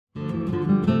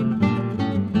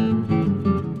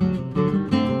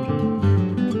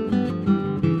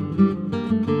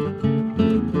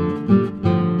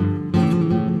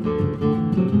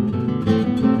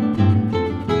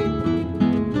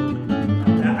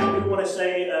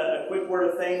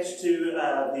thanks to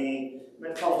the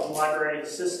Metropolitan Library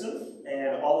System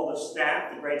and all of the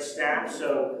staff, the great staff.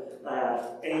 So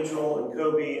Angel and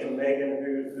Kobe and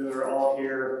Megan, who are all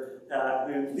here.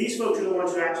 These folks are the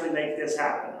ones who actually make this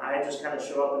happen. I just kind of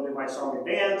show up and do my song and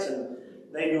dance, and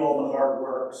they do all the hard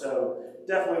work. So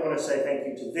definitely want to say thank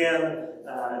you to them,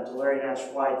 and to Larry Nash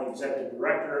White, the executive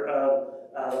director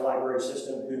of the library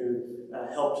system, who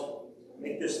helped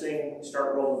make this thing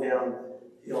start rolling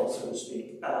downhill, so to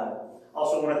speak.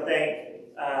 Also want to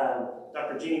thank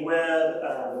Dr. Jeannie Webb,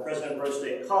 the president of Rose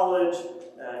State College,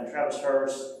 and Travis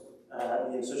Hurst,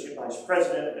 the associate vice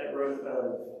president at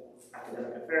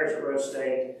academic affairs at Rose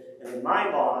State, and then my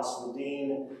boss, the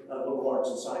dean of liberal arts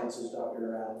and sciences,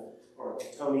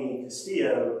 Tony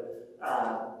Castillo.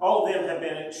 All of them have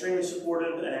been extremely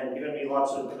supportive and given me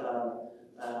lots of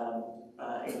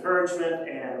encouragement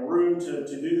and room to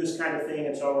do this kind of thing,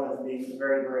 and so I want to be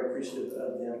very, very appreciative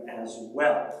of them as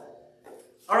well.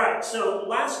 All right, so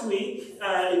last week,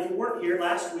 if you weren't here,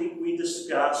 last week we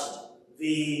discussed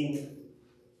the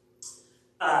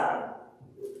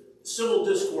civil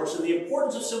discourse and the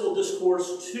importance of civil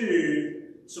discourse to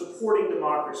supporting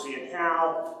democracy, and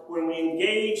how when we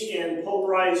engage in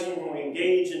polarizing, when we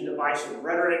engage in divisive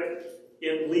rhetoric,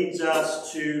 it leads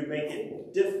us to make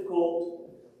it difficult,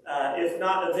 if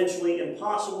not eventually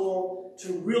impossible,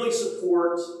 to really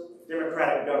support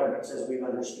democratic governance as we've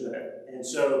understood it. And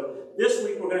so this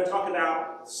week we're going to talk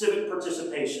about civic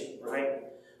participation, right?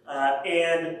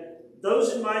 And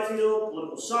those in my field,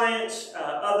 political science,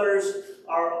 others,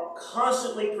 are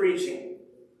constantly preaching,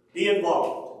 be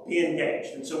involved, be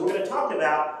engaged. And so we're going to talk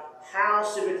about how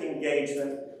civic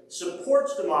engagement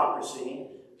supports democracy.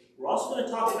 We're also going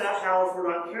to talk about how, if we're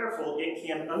not careful, it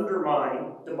can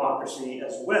undermine democracy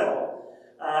as well.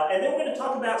 And then we're going to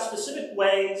talk about specific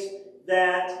ways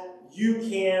that you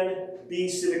can be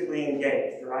civically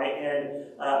engaged, right? And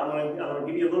I'm going to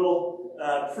give you a little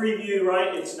preview,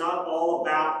 right? It's not all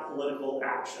about political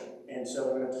action. And so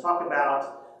we're going to talk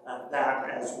about that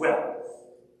as well.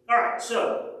 All right,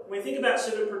 so when we think about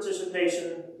civic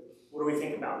participation, what do we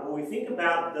think about? Well, we think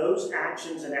about those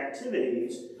actions and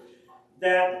activities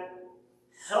that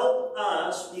help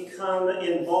us become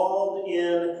involved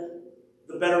in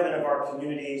the betterment of our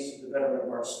communities, the betterment of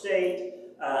our state,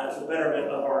 the betterment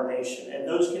of our nation. And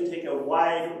those can take a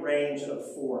wide range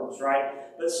of forms,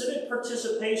 right? But civic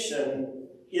participation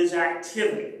is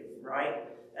activity, right?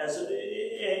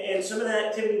 And some of that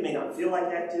activity may not feel like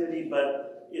activity,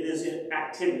 but it is an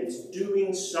activity. It's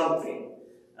doing something.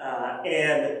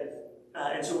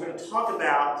 And so we're going to talk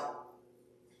about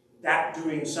that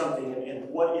doing something and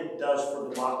what it does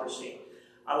for democracy.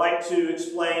 I like to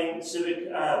explain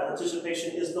civic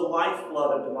participation is the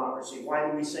lifeblood of democracy. Why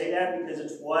do we say that? Because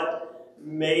it's what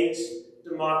makes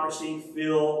democracy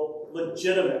feel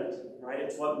legitimate, right?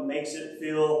 It's what makes it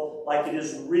feel like it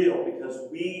is real, because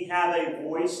we have a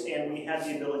voice and we have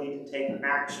the ability to take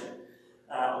action.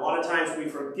 A lot of times we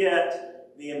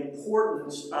forget the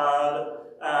importance of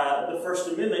the First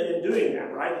Amendment in doing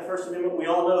that, right? The First Amendment, we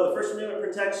all know, the First Amendment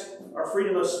protects our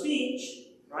freedom of speech,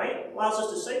 right? It allows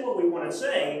us to say what we want to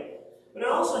say, but it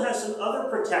also has some other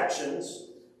protections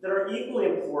that are equally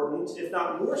important, if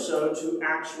not more so, to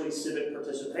actually civic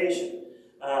participation.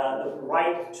 The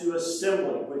right to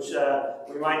assembly, which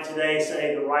we might today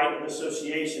say the right of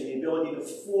association, the ability to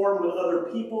form with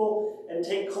other people and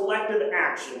take collective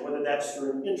action, whether that's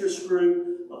through an interest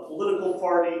group, a political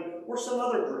party, or some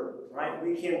other group, right?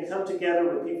 We can come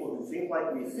together with people who think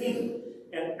like we think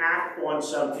and act on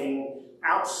something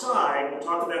outside, we'll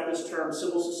talk about this term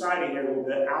civil society here a little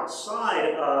bit,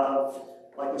 outside of,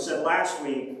 like we said last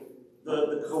week,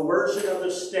 the coercion of the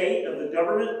state, of the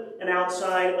government, and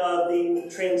outside of the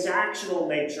transactional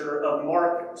nature of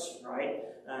markets, right?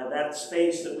 That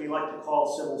space that we like to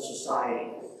call civil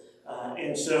society.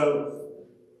 And so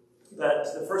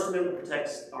the First Amendment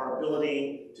protects our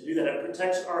ability to do that. It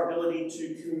protects our ability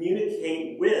to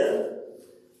communicate with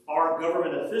our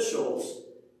government officials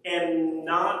and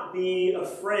not be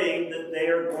afraid that they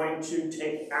are going to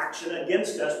take action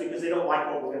against us because they don't like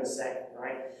what we're going to say,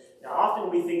 right? Now, often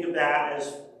we think of that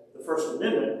as the First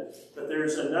Amendment, but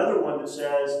there's another one that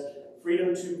says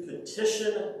freedom to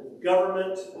petition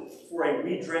government for a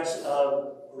redress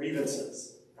of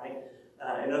grievances, right?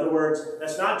 In other words,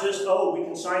 that's not just, oh, we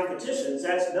can sign petitions.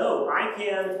 That's, no, I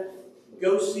can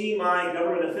go see my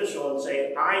government official and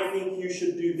say, I think you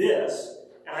should do this,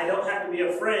 and I don't have to be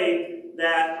afraid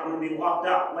that I'm going to be locked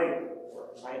up later,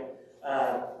 right?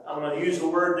 I'm going to use a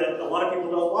word that a lot of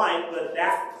people don't like, but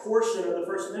that portion of the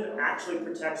First Amendment actually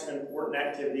protects an important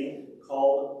activity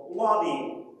called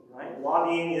lobbying, right?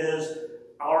 Lobbying is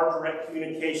our direct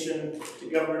communication to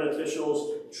government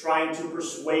officials, trying to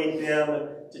persuade them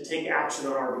to take action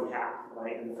on our behalf,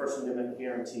 right? And the First Amendment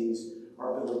guarantees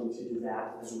our ability to do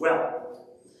that as well.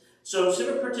 So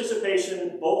civic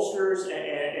participation bolsters,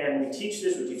 and we teach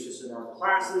this in our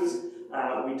classes,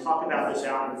 we talk about this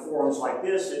out in forums like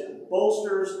this. It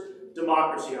bolsters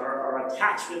democracy, our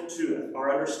attachment to it,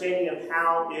 our understanding of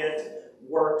how it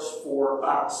works for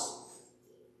us.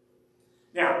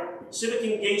 Now, civic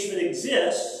engagement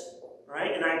exists,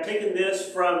 right? And I've taken this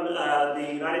from the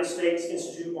United States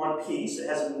Institute on Peace. It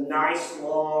has a nice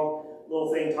long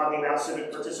little thing talking about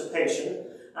civic participation.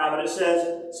 But it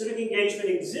says, civic engagement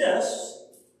exists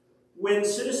when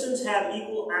citizens have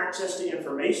equal access to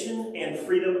information and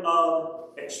freedom of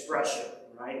expression,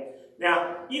 right?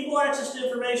 Now, equal access to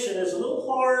information is a little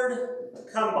hard to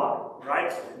come by,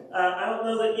 right? I don't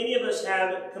know that any of us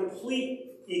have complete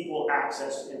equal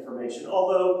access to information,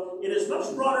 although it is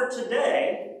much broader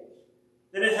today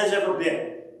than it has ever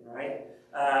been, right?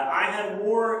 I have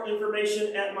more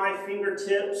information at my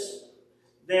fingertips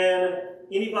than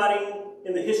anybody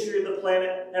in the history of the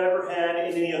planet have ever had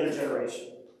in any other generation.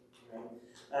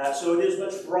 Right? So it is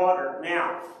much broader.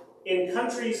 Now, in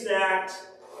countries that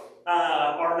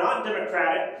are not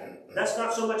democratic, that's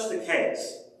not so much the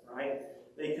case, right?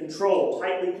 They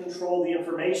tightly control the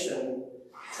information,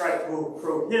 try to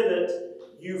prohibit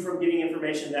you from getting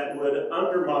information that would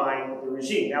undermine the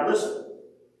regime. Now listen,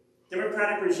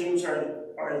 democratic regimes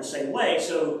are in the same way,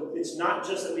 so it's not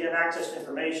just that we have access to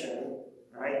information,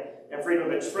 right, and freedom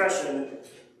of expression,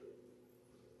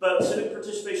 but civic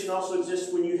participation also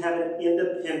exists when you have an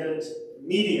independent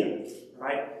media,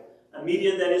 right? A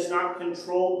media that is not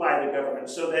controlled by the government,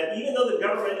 so that even though the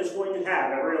government is going to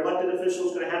have, every elected official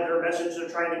is going to have their message they're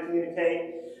trying to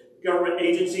communicate, government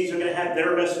agencies are going to have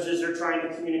their messages they're trying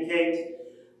to communicate,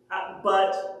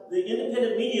 but the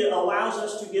independent media allows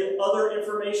us to get other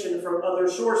information from other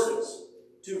sources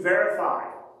to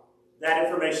verify that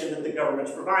information that the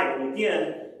government's providing.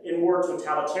 Again, in more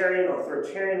totalitarian or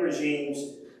authoritarian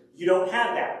regimes, you don't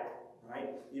have that, right?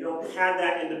 You don't have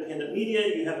that independent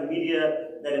media. You have a media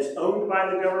that is owned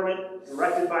by the government,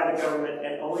 directed by the government,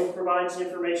 and only provides the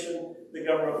information the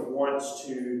government wants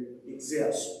to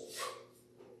exist.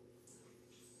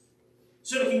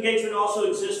 Civic engagement also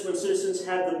exists when citizens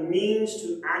have the means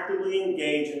to actively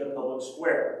engage in the public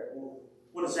square.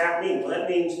 What does that mean? Well, that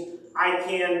means I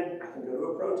can go to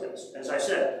a protest. As I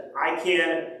said, I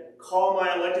can call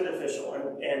my elected official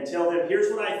and tell them,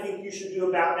 here's what I think you should do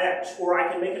about X. Or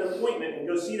I can make an appointment and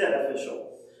go see that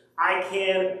official. I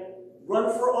can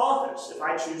run for office if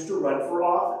I choose to run for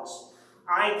office.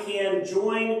 I can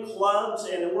join clubs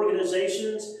and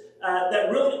organizations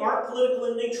that really aren't political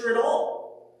in nature at all,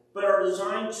 but are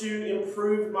designed to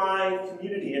improve my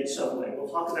community in some way. We'll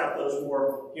talk about those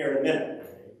more here in a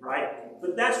minute, right?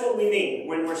 But that's what we mean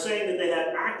when we're saying that they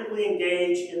have actively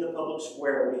engaged in the public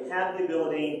square. We have the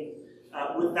ability,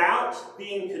 without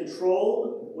being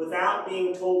controlled, without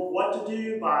being told what to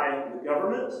do by the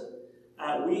government,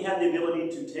 we have the ability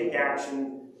to take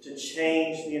action to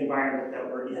change the environment that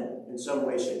we're in some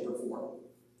way, shape, or form.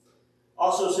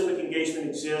 Also, civic engagement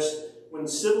exists when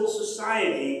civil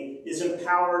society is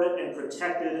empowered and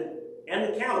protected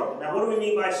and accountable. Now, what do we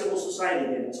mean by civil society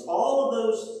again? It's all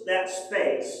of that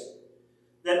space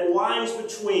that lies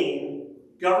between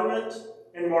government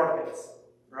and markets,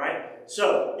 right?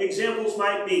 So, examples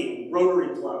might be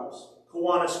Rotary clubs,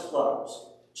 Kiwanis clubs,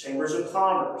 chambers of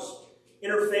commerce,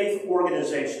 interfaith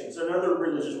organizations and other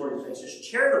religious organizations,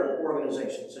 charitable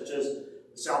organizations such as the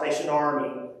Salvation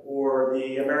Army or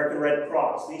the American Red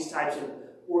Cross, these types of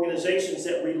organizations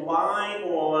that rely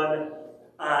on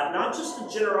not just the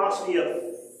generosity of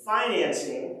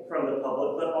financing from the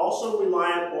public, but also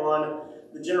rely upon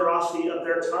the generosity of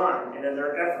their time and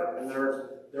their effort and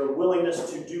their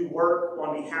willingness to do work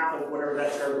on behalf of whatever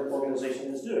that charitable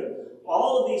organization is doing.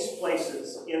 All of these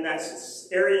places in that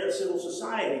area of civil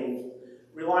society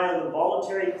rely on the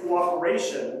voluntary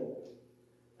cooperation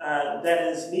that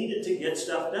is needed to get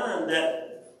stuff done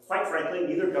that, quite frankly,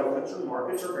 neither governments or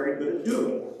markets are very good at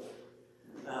doing.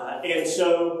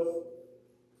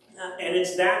 And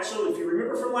it's that, so if you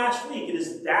remember from last week, it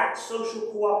is that social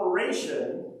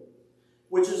cooperation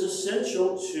which is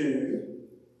essential to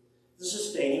the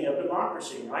sustaining of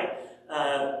democracy, right?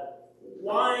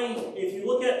 Why, if you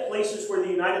look at places where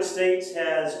the United States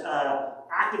has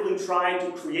actively tried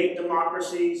to create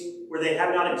democracies where they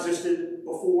have not existed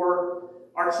before,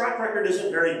 our track record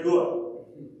isn't very good.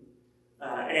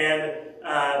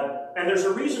 And there's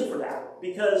a reason for that,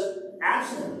 because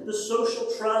absent the social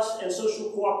trust and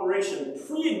social cooperation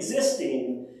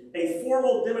pre-existing a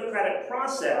formal democratic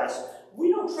process, we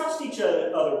don't trust each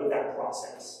other with that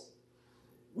process.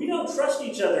 We don't trust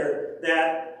each other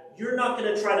that you're not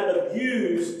going to try to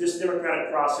abuse this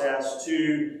democratic process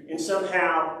to, and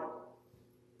somehow,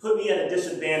 put me at a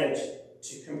disadvantage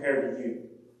compared to you.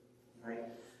 Right?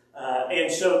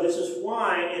 And so this is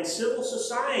why, and civil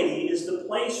society is the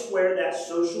place where that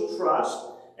social trust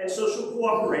and social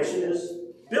cooperation is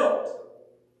built.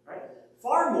 Right?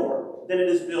 Far more than it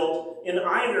is built in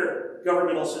either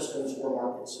governmental systems or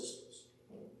market systems.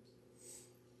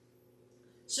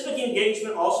 Civic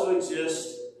engagement also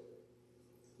exists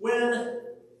when,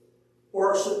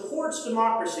 or supports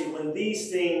democracy when these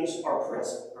things are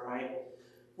present, all right?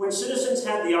 When citizens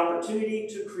have the opportunity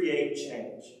to create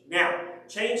change. Now,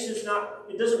 change is not,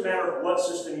 it doesn't matter what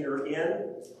system you're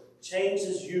in, change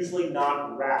is usually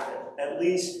not rapid. At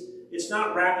least, it's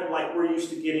not rapid like we're used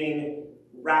to getting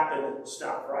rapid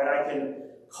stuff, right? I can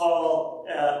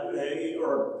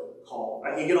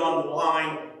I can get on the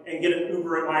line and get an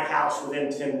Uber at my house within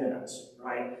 10 minutes,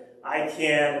 right? I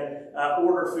can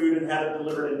order food and have it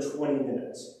delivered in 20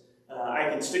 minutes. I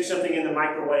can stick something in the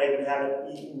microwave and have it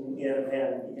eaten in,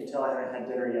 and you can tell I haven't had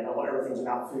dinner yet. Everything's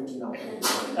about food tonight.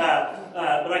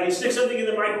 But I can stick something in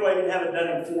the microwave and have it done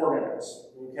in 4 minutes,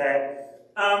 okay?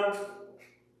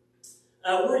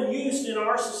 We're used in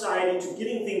our society to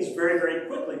getting things very, very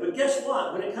quickly. But guess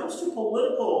what? When it comes to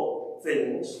political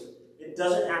things, it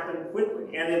doesn't happen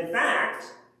quickly. And in fact,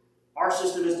 our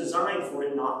system is designed for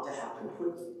it not to happen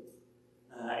quickly.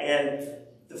 And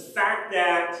the fact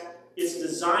that it's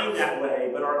designed that way,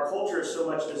 but our culture is so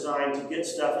much designed to get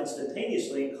stuff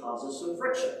instantaneously, causes some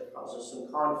friction, causes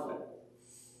some conflict.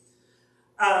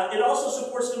 It also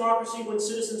supports democracy when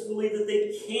citizens believe that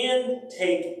they can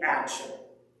take action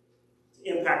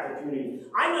to impact the community.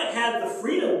 I might have the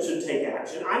freedom to take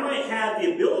action, I might have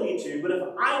the ability to, but if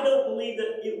I don't believe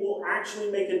that it will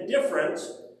actually make a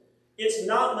difference, it's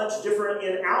not much different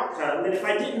in outcome than if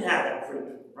I didn't have that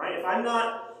freedom, right? If I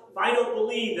don't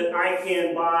believe that I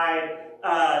can, by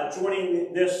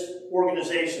joining this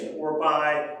organization, or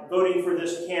by voting for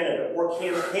this candidate, or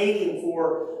campaigning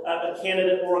for a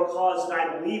candidate or a cause that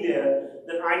I believe in,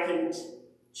 that I can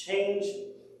change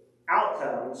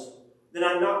outcomes, then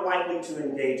I'm not likely to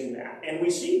engage in that. And we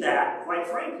see that, quite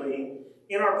frankly,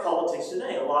 in our politics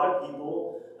today. A lot of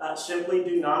people simply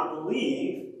do not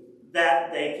believe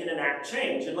that they can enact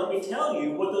change. And let me tell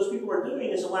you, what those people are doing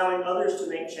is allowing others to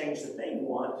make change that they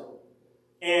want,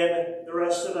 and the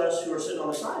rest of us who are sitting on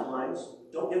the sidelines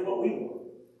don't get what we want.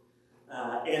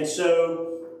 And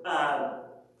so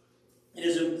it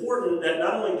is important that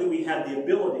not only do we have the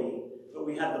ability, but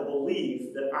we have the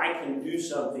belief that I can do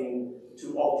something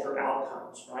to alter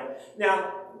outcomes, right?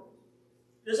 Now,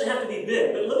 it doesn't have to be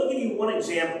big, but let me give you one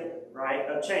example, right,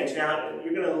 of change. Now,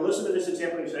 you're going to listen to this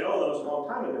example and you say, oh, that was a long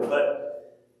time ago,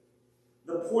 but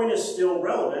the point is still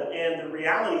relevant, and the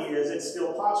reality is it's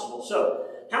still possible. So,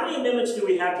 how many amendments do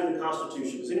we have to the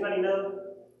Constitution? Does anybody know?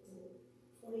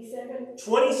 27.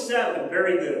 27,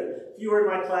 very good. If you were in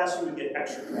my class, you would get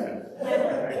extra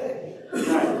credit.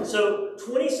 Right. So,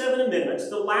 27 amendments.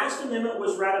 The last amendment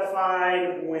was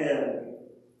ratified when?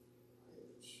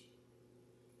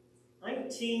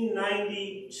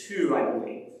 1992, I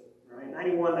believe. Right?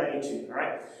 91, 92. All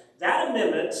right? That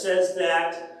amendment says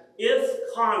that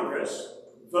if Congress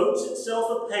votes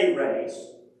itself a pay raise,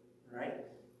 right?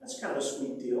 That's kind of a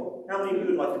sweet deal. How many of you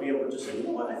would like to be able to just say, you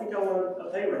know what, I think I want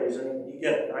a pay raise, and you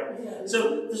get it, right? Yeah.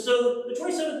 So the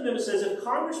 27th Amendment says if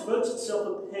Congress votes itself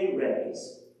a pay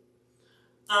raise,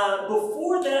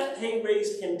 before that pay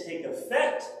raise can take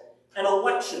effect, an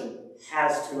election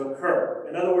has to occur.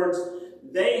 In other words,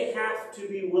 they have to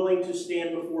be willing to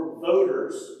stand before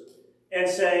voters and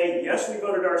say, yes, we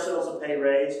voted ourselves a pay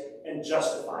raise, and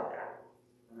justify that.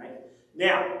 Right?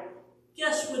 Now,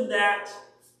 guess when that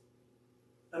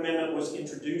amendment was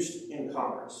introduced in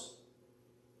Congress?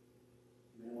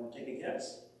 Anyone want to take a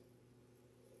guess?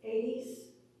 80s?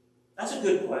 That's a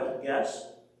good guess.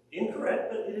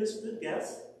 Incorrect, but it is a good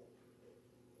guess.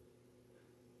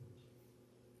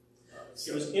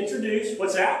 It was introduced,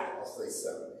 what's that? I'll say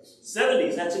 70s.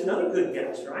 70s, that's another good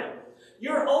guess, right?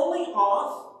 You're only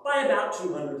off by about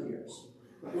 200 years.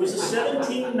 It was the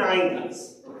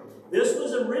 1790s. This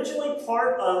was originally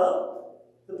part of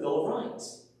the Bill of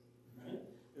Rights. Right?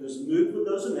 It was moved with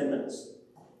those amendments.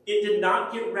 It did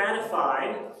not get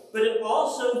ratified, but it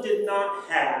also did not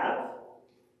have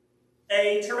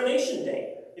a termination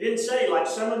date. It didn't say, like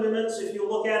some amendments, if you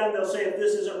look at them, they'll say if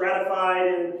this isn't ratified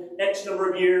in X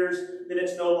number of years, then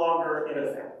it's no longer in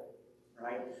effect.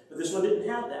 Right? But this one didn't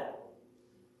have that.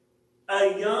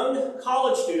 A young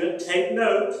college student, take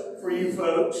note for you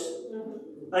folks,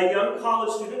 a young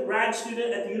college student, grad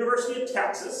student at the University of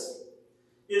Texas,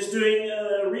 is doing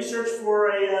research for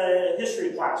a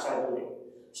history class, I believe.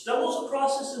 Stumbles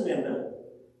across this amendment,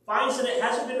 finds that it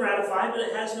hasn't been ratified, but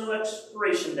it has no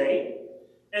expiration date,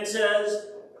 and says,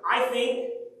 I think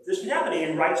this could happen.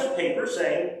 And he writes a paper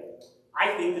saying,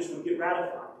 I think this would get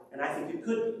ratified, and I think it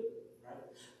could be. Right?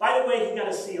 By the way, he got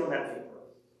a C on that paper.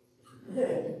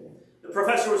 The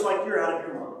professor was like, you're out of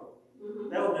your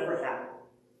mind. That would never happen.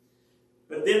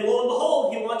 But then, lo and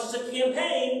behold, he launches a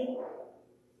campaign,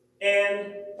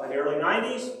 and by the early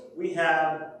 90s, we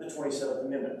have the 27th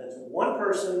Amendment. That's one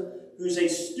person who's a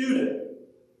student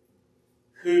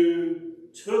who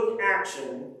took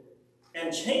action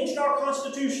and changed our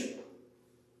Constitution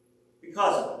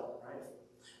because of it. Right?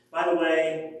 By the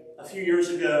way, a few years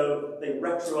ago, they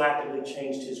retroactively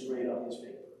changed his grade on his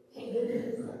paper.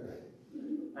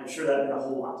 I'm sure that meant a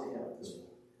whole lot to him at this point.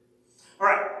 All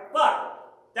right, but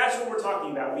that's what we're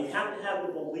talking about. We have to have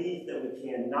the belief that we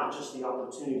can, not just the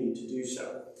opportunity to do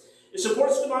so. It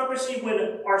supports democracy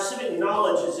when our civic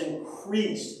knowledge is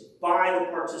increased by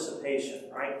the participation,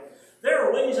 right? There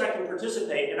are ways I can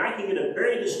participate and I can get a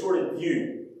very distorted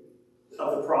view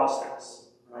of the process,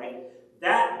 right?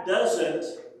 That doesn't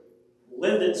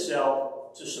lend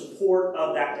itself to support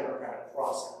of that democratic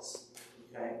process,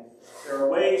 okay? There are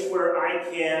ways where I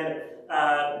can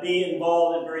be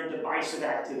involved in very divisive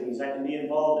activities. I can be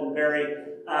involved in very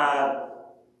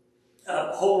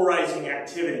polarizing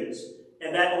activities.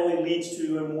 And that only leads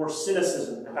to more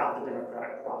cynicism about the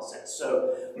democratic process.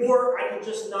 So, or I can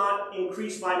just not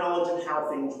increase my knowledge of how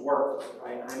things work,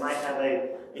 right? I might have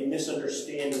a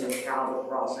misunderstanding of how the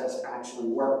process actually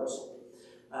works.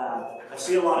 I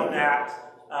see a lot of that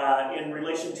in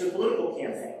relation to political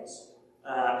campaigns.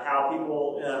 How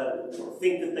people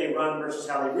think that they run versus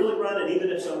how they really run, and even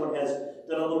if someone has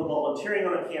done a little volunteering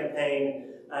on a campaign,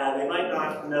 they might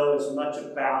not know as much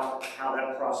about how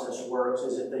that process works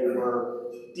as if they were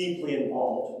deeply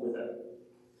involved with it.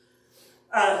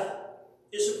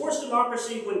 It supports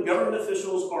democracy when government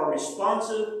officials are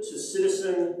responsive to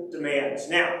citizen demands.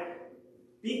 Now,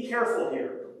 be careful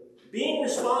here. Being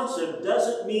responsive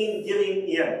doesn't mean giving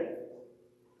in,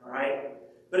 all right?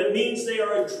 But it means they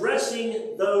are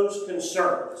addressing those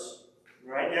concerns,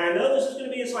 right? Now, I know this is going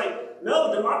to be, it's like,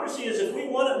 no, democracy is if we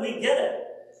want it, we get it.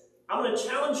 I'm going to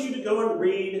challenge you to go and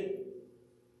read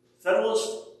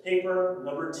Federalist Paper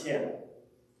number 10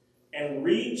 and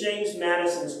read James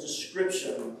Madison's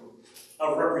description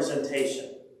of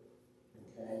representation.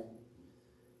 Okay?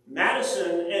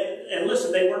 Madison, and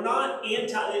listen, they were not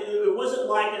it wasn't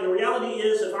like, and the reality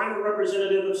is, if I'm a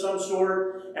representative of some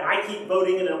sort and I keep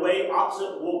voting in a way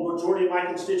opposite the majority of my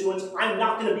constituents, I'm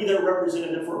not going to be their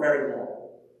representative for very long.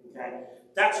 Okay?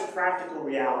 That's a practical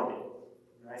reality.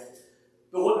 Right?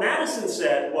 But what Madison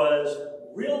said was,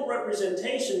 real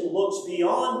representation looks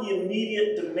beyond the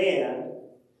immediate demand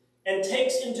and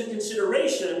takes into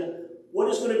consideration what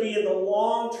is going to be in the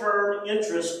long-term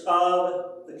interest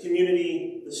of the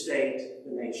community, the state,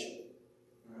 the nation.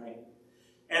 All right?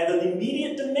 And the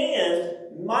immediate demand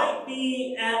might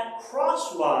be at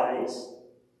crosswise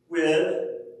with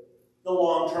the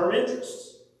long-term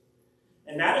interests.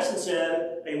 And Madison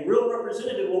said a real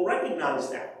representative will recognize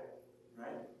that.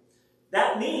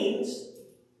 That means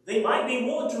they might be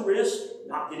willing to risk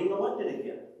not getting elected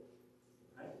again.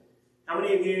 Right? How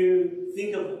many of you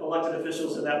think of elected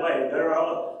officials in that way?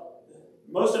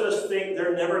 Most of us think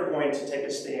they're never going to take a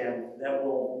stand that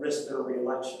will risk their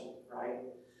reelection, right?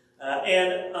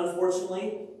 And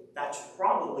unfortunately, that's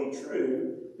probably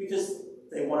true because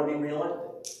they want to be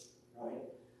reelected,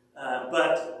 right?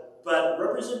 But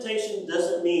representation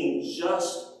doesn't mean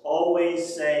just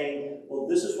always saying, well,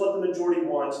 this is what the majority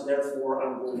wants, therefore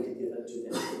I'm going to give it to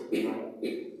them.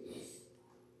 Right?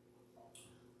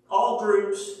 All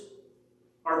groups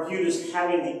are viewed as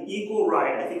having the equal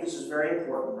right. I think this is very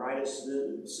important, right? It's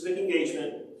the civic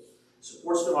engagement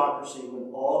supports democracy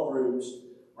when all groups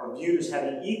are viewed as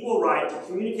having equal right to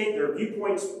communicate their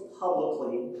viewpoints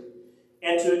publicly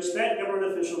and to expect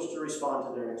government officials to respond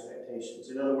to their expectations.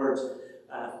 In other words,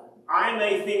 I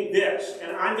may think this,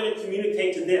 and I'm going to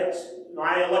communicate to this.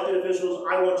 My elected officials,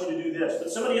 I want you to do this. But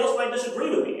somebody else might disagree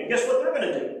with me. And guess what they're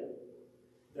going to do?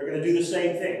 They're going to do the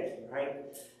same thing, right?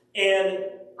 And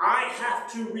I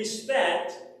have to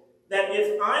respect that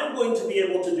if I'm going to be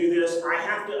able to do this, I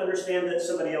have to understand that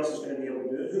somebody else is going to be able to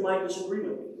do it who might disagree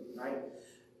with me, right?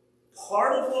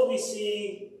 Part of what we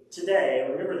see today,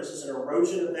 and remember this is an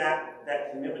erosion of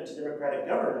that commitment to democratic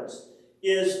governance,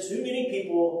 is too many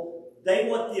people, they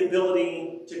want the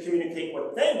ability to communicate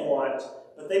what they want,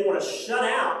 but they want to shut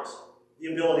out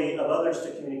the ability of others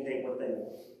to communicate what they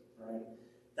want, right?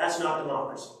 That's not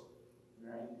democracy.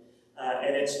 Right?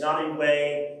 And it's not a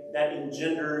way that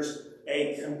engenders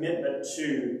a commitment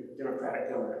to democratic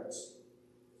governance.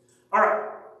 All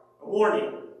right, a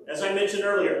warning. As I mentioned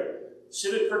earlier,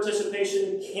 civic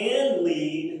participation can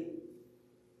lead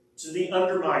to the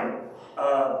undermining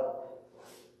of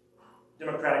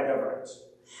democratic governance.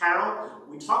 How?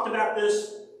 We talked about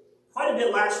this quite a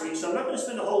bit last week, so I'm not going to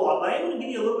spend a whole lot, but I am going to give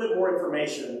you a little bit more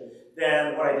information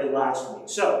than what I did last week.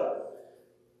 So,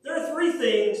 there are three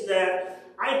things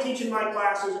that I teach in my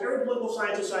classes, every political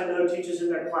scientist I know teaches in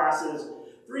their classes,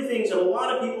 three things that a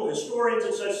lot of people, historians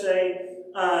and such say,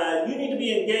 you need to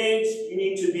be engaged, you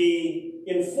need to be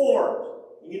informed,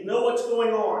 you need to know what's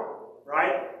going on,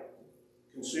 right?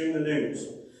 Consume the news.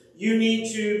 You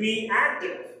need to be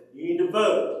active, you need to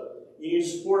vote, you need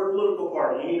to support a political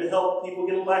party, you need to help people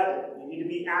get elected, you need to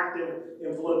be active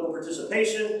in political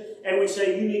participation, and we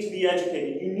say you need to be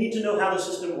educated, you need to know how the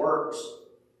system works,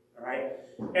 all right?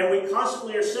 And we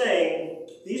constantly are saying,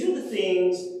 these are the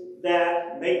things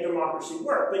that make democracy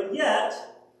work, but yet,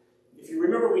 if you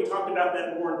remember, we talked about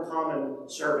that More in Common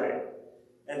survey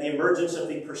and the emergence of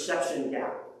the perception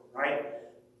gap, right?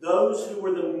 Those who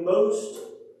were the most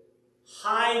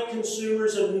high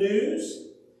consumers of news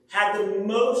had the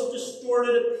most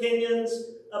distorted opinions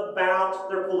about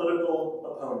their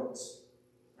political opponents,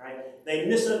 right? They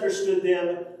misunderstood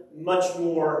them much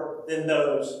more than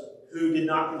those who did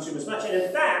not consume as much. And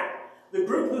in fact, the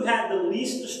group who had the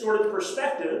least distorted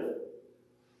perspective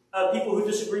of people who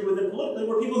disagreed with them politically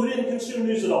were people who didn't consume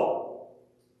news at all.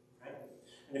 Right?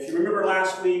 And if you remember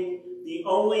last week, the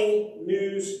only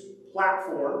news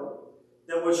platform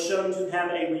that was shown to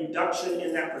have a reduction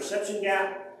in that perception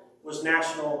gap was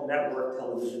national network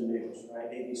television news, right?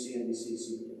 ABC, NBC,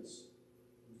 CBS.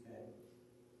 Okay.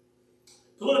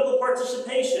 Political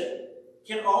participation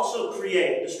can also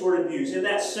create distorted views. In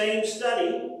that same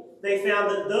study, they found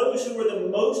that those who were the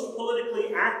most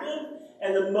politically active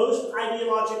and the most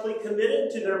ideologically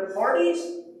committed to their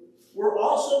parties were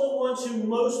also the ones who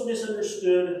most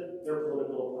misunderstood their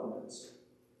political opponents,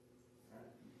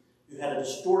 who had a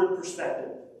distorted perspective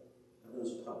of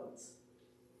those opponents.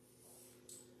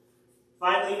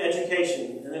 Finally,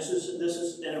 education, and this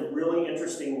is a really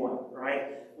interesting one,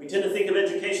 right? We tend to think of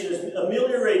education as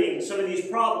ameliorating some of these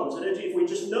problems, and if we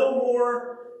just know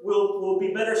more, we'll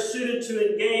be better suited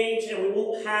to engage, and we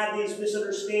won't have these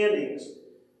misunderstandings.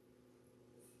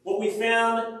 What we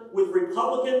found with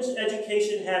Republicans,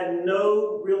 education had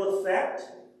no real effect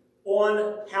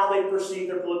on how they perceive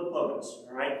their political opponents.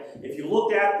 All right? If you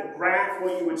looked at the graph,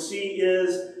 what you would see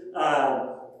is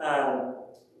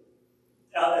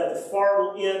at the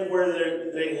far end where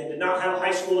they did not have a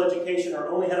high school education or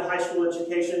only had a high school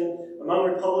education, among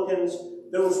Republicans,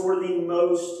 those were the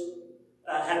most,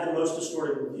 had the most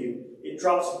distorted view. It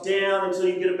drops down until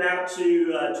you get about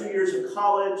to 2 years of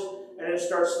college, and it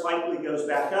starts slightly goes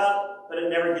back up, but it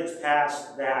never gets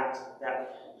past that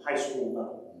high school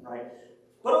level, right?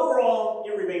 But overall,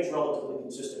 it remains relatively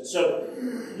consistent. So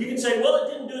you can say, well,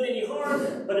 it didn't do it any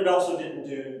harm, but it also didn't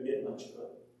do it much good,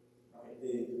 right?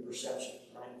 The perception,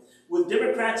 right? With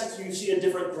Democrats, you see a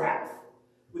different graph.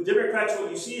 With Democrats, what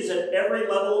you see is at every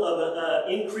level of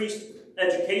increased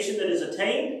education that is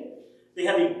attained, they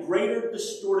have a greater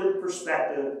distorted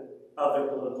perspective of their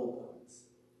political opponents.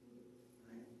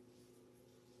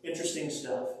 Interesting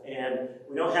stuff, and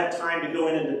we don't have time to go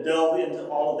in and to delve into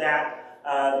all of that.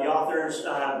 The authors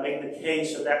make the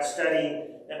case of that study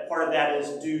that part of that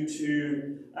is due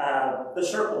to the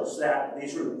circles that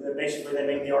these were. Basically, they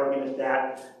make the argument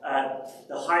that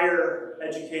the higher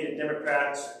educated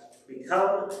Democrats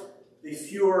become, the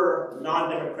fewer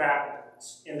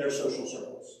non-Democrats in their social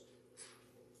circles,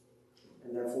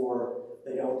 and therefore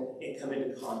they don't come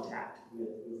into contact with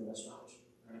them as much.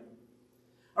 Right?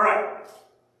 All right.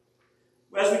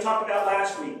 As we talked about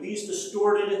last week, these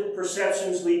distorted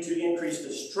perceptions lead to increased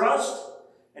distrust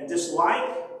and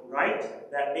dislike, right?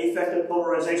 That affective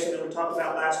polarization that we talked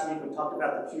about last week, we talked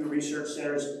about the Pew Research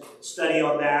Center's study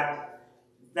on that.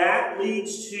 That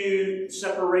leads to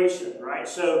separation, right?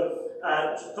 So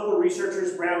a couple of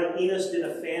researchers, Brown and Enos, did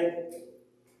a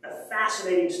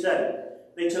fascinating study.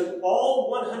 They took all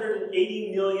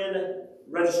 180 million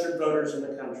registered voters in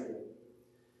the country,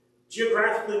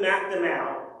 geographically mapped them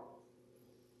out,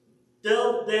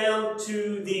 delved down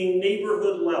to the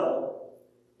neighborhood level,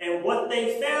 and what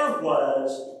they found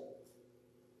was,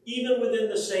 even within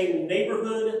the same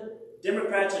neighborhood,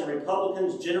 Democrats and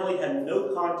Republicans generally have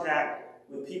no contact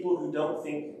with people who don't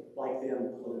think like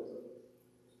them politically.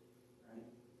 Right?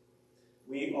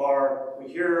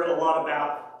 We hear a lot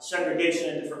about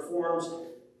segregation in different forms.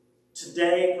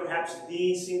 Today, perhaps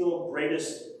the single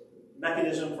greatest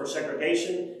mechanism for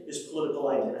segregation is political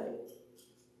identity.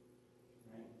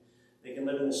 Right? They can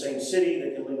live in the same city,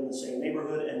 they can live in the same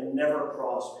neighborhood, and never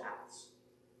cross paths.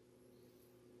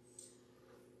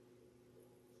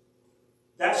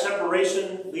 That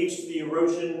separation leads to the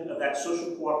erosion of that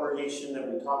social cooperation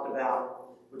that we talked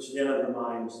about, which then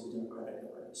undermines the democratic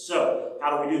governance. So,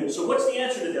 how do we do this? So what's the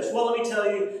answer to this? Well, let me tell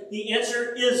you, the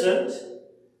answer isn't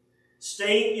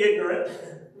staying ignorant,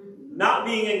 not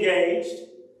being engaged,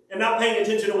 and not paying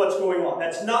attention to what's going on.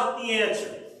 That's not the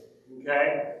answer.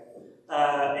 Okay?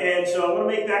 And so I want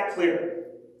to make that clear.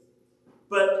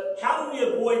 But how do we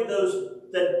avoid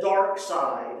the dark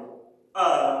side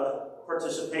of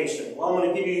participation? Well, I'm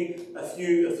going to give you a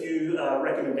few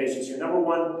recommendations here. Number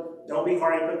one, don't be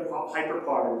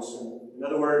hyper-partisan. In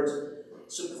other words,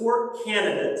 support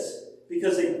candidates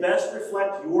because they best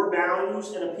reflect your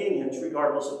values and opinions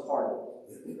regardless of party.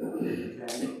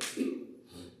 Okay?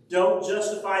 Don't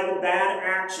justify the bad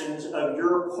actions of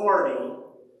your party,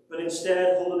 but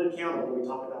instead hold it accountable. We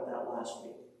talked about that last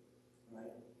week.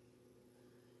 Right?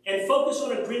 And focus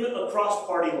on agreement across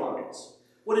party lines.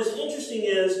 What is interesting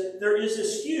is there is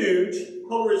this huge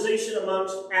polarization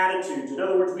amongst attitudes. In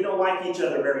other words, we don't like each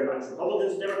other very much.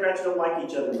 Republicans and Democrats don't like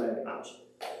each other very much.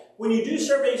 When you do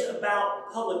surveys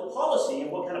about public policy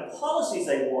and what kind of policies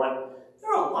they want,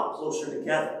 they're a lot closer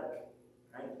together.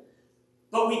 Right?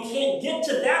 But we can't get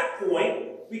to that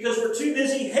point because we're too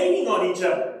busy hating on each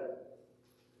other.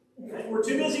 Okay? We're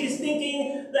too busy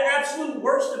thinking the absolute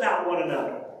worst about one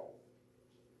another.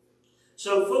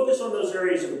 So focus on those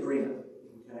areas of agreement.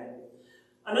 Okay?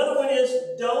 Another one is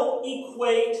don't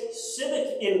equate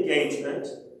civic engagement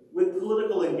with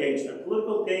political engagement.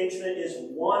 Political engagement is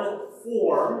one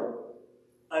form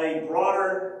of a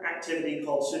broader activity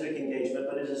called civic engagement,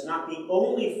 but it is not the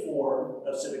only form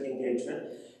of civic engagement,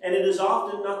 and it is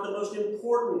often not the most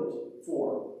important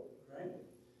form. Right?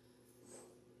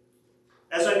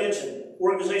 As I mentioned,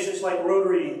 organizations like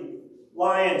Rotary,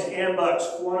 Lions,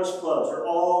 AMBUCs, Kiwanis Clubs are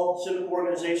all civic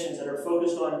organizations that are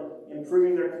focused on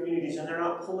improving their communities, and they're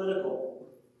not political.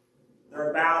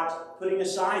 They're about putting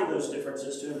aside those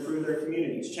differences to improve their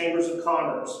communities. Chambers of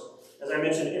Commerce, as I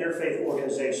mentioned, interfaith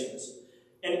organizations,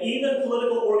 and even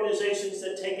political organizations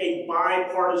that take a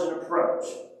bipartisan approach,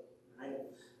 right?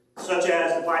 Such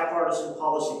as the Bipartisan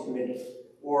Policy Committee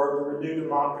or the Renew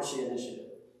Democracy Initiative,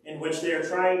 in which they are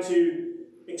trying to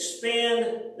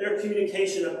expand their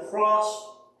communication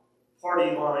across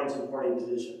party lines and party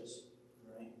divisions.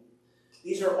 Right?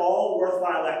 These are all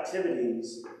worthwhile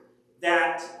activities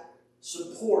that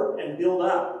support and build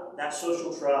up that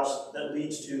social trust that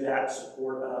leads to that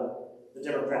support of the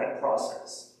democratic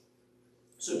process.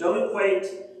 So don't equate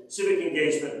civic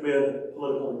engagement with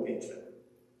political engagement.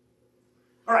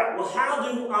 All right, well,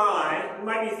 how do you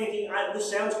might be thinking, this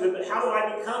sounds good, but how do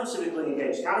I become civically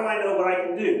engaged? How do I know what I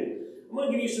can do? I'm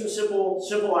going to give you some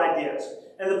simple ideas.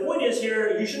 And the point is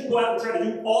here, you shouldn't go out and try to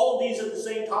do all of these at the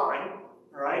same time,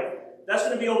 all right? That's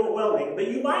going to be overwhelming, but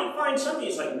you might find something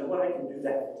that's like, you know what, I can do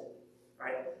that,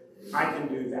 right? I can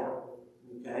do that,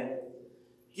 okay?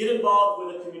 Get involved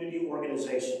with a community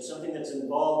organization, something that's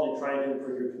involved in trying to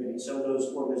improve your community, some of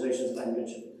those organizations that I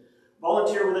mentioned.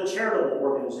 Volunteer with a charitable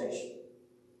organization,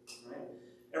 right?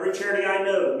 Every charity I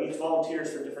know needs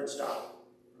volunteers for different stuff,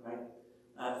 right?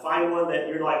 Find one that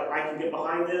you're like, I can get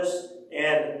behind this,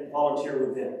 and volunteer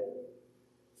with them.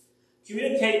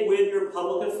 Communicate with your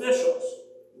public officials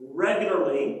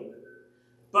regularly,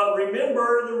 but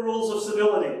remember the rules of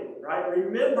civility, right?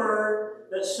 Remember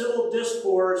that civil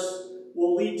discourse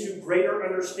will lead to greater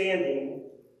understanding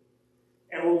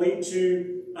and will lead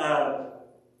to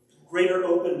greater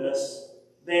openness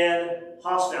than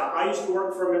hostile. I used to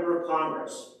work for a member of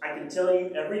Congress. I can tell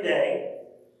you every day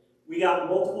we got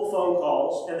multiple phone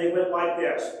calls, and they went like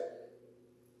this.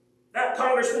 That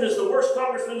congressman is the worst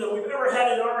congressman that we've ever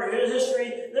had in our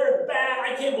history. They're bad.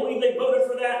 I can't believe they voted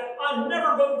for that. I'm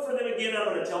never voting for them again. I'm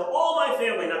going to tell all my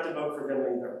family not to vote for them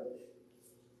either.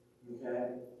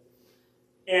 Okay?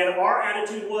 And our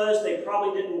attitude was they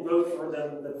probably didn't vote for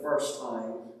them the first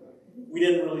time. We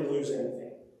didn't really lose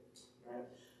anything. Right?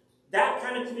 That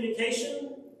kind of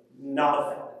communication,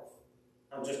 not effective.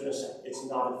 I'm just going to say, it's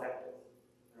not effective.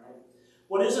 Right?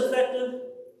 What is effective?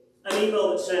 An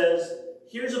email that says,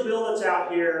 here's a bill that's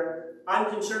out here.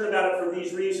 I'm concerned about it for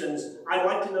these reasons. I'd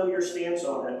like to know your stance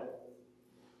on it.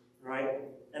 Right?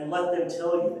 And let them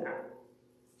tell you that.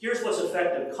 Here's what's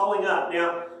effective. Calling up.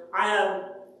 Now, I have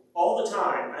all the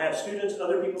time, I have students,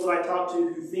 other people that I talk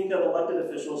to who think of elected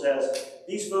officials as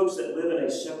these folks that live in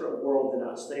a separate world than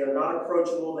us. They are not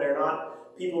approachable. They are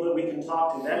not people that we can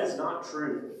talk to. That is not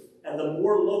true. And the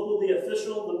more local the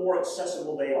official, the more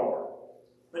accessible they are.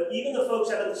 But even the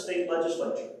folks out of the state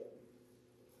legislature,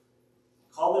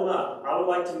 call them up. I would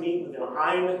like to meet with them.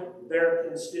 I'm their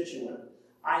constituent.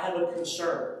 I have a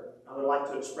concern I would like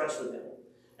to express with them.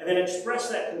 And then express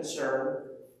that concern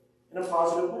in a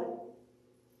positive way.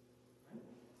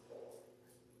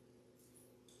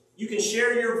 You can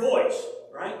share your voice,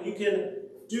 right? You can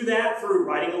do that through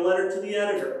writing a letter to the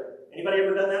editor. Anybody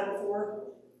ever done that before?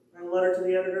 Write a letter to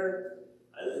the editor?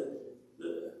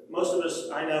 Most of us,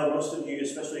 I know, most of you,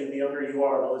 especially the younger you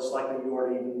are, the less likely you are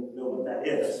to even know what that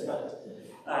is.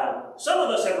 But some of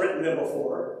us have written them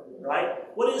before, right?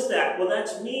 What is that? Well,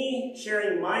 that's me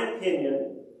sharing my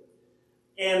opinion,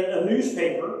 and a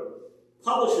newspaper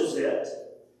publishes it,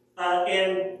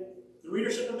 and the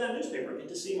readership of that newspaper get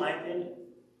to see my opinion.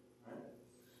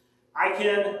 I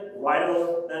can write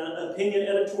an opinion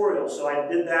editorial. So I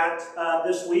did that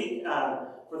this week.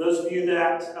 For those of you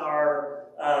that are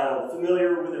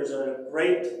familiar with, there's a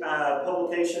great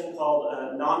publication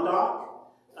called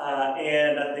Non-Doc,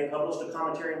 and they published a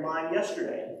commentary of mine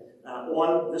yesterday on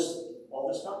all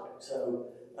this topic. So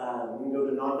you can go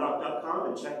to nondoc.com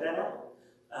and check that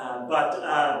out.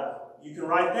 But you can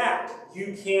write that.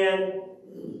 You can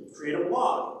create a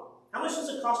blog. How much does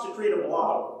it cost to create a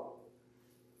blog?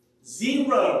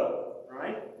 Zero,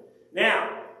 right?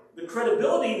 Now, the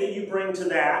credibility that you bring to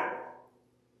that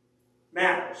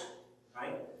matters,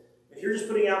 right? If you're just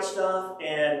putting out stuff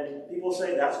and people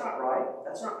say, that's not right,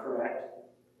 that's not correct,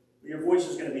 your voice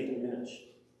is going to be diminished,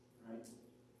 right?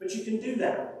 But you can do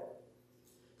that.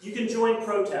 You can join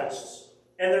protests.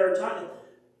 And there are times,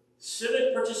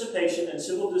 civic participation and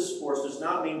civil discourse does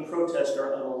not mean protests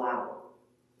are unallowed,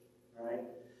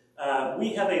 right?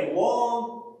 We have a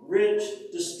long, rich,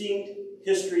 distinct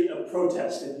history of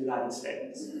protest in the United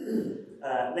States.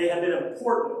 They have been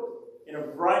important in a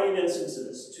variety of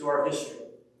instances to our history.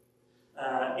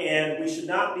 And we should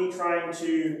not be trying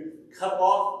to cut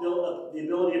off the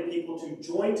ability of people to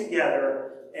join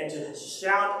together and to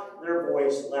shout their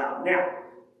voice loud. Now,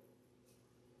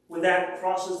 when that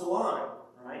crosses the line,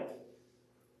 right?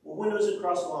 Well, when does it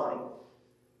cross the line?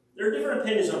 There are different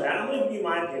opinions on that. I'm going to give you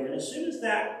my opinion. As soon as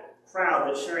that crowd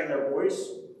that's sharing their voice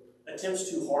attempts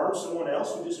to harm someone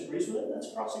else who disagrees with it,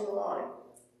 that's crossing the line.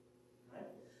 Right?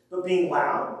 But being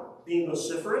loud, being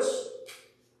vociferous,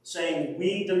 saying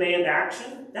we demand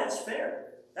action, that's fair.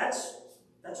 That's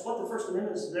what the First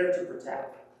Amendment is there to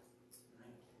protect.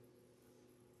 Right?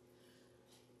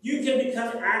 You can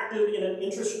become active in an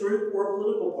interest group or a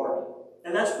political party,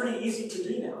 and that's pretty easy to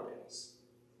do nowadays.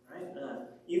 Right?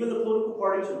 Even the political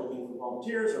parties are looking for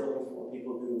volunteers, they're looking for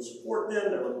people who will support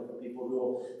them, they're looking for people who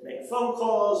will make phone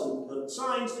calls and put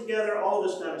signs together, all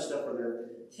this kind of stuff for their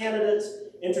candidates.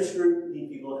 Interest group need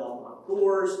people to help knock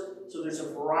doors. So there's a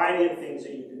variety of things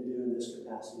that you can do in this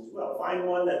capacity as well. Find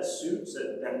one that suits,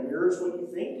 that mirrors what you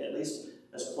think, at least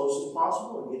as close as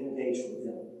possible, and get engaged with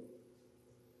them.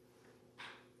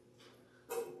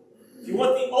 If you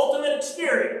want the ultimate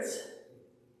experience,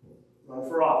 run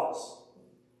for office.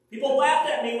 People laughed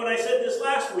at me when I said this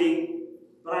last week,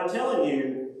 but I'm telling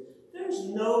you, there's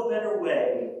no better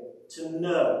way to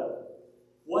know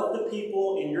what the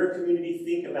people in your community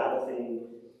think about a thing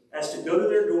as to go to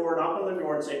their door, knock on their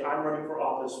door, and say, I'm running for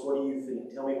office. What do you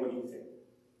think? Tell me what you think.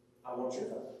 I want your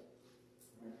vote.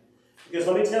 Right? Because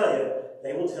let me tell you,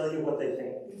 they will tell you what they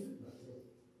think.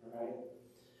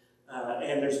 All right?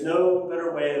 And there's no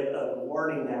better way of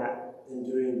learning that than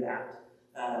doing that.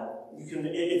 You can,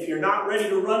 if you're not ready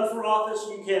to run for office,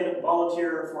 you can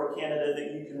volunteer for a candidate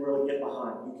that you can really get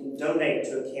behind. You can donate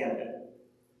to a candidate.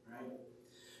 Right?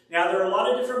 Now, there are a lot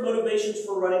of different motivations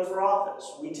for running for office.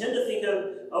 We tend to think of,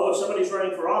 oh, if somebody's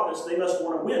running for office, they must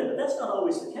want to win. But that's not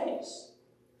always the case.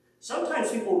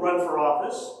 Sometimes people run for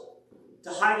office to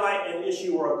highlight an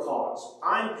issue or a cause.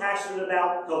 I'm passionate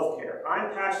about health care.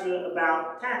 I'm passionate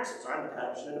about taxes. I'm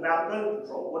passionate about gun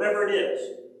control, whatever it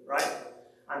is, right?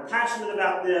 I'm passionate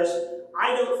about this.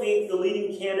 I don't think the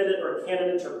leading candidate or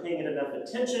candidates are paying it enough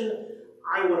attention.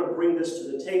 I want to bring this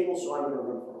to the table, so I'm going to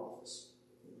run for office.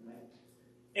 Right?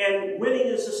 And winning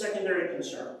is a secondary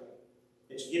concern.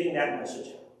 It's getting that message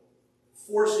out.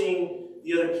 Forcing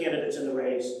the other candidates in the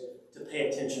race to pay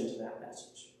attention to that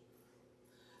message.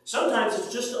 Sometimes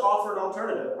it's just to offer an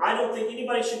alternative. I don't think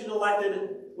anybody should get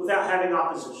elected without having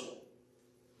opposition.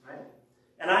 Right?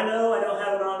 And I know I don't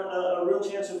have a real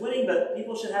chance of winning, but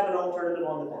people should have an alternative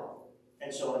on the ballot.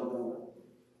 And so I'm going to run.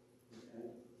 Okay?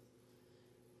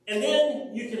 And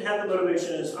then you can have the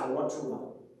motivation is, I want to run.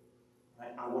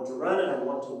 Right? I want to run and I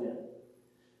want to win.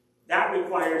 That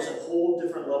requires a whole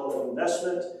different level of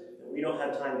investment that we don't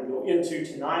have time to go into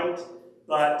tonight,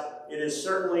 but it is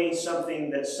certainly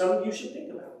something that some of you should think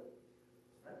about.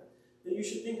 Right? that you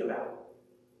should think about.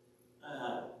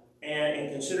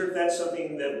 And consider if that's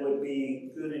something that would be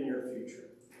good in your future.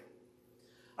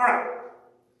 All right,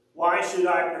 why should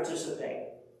I participate?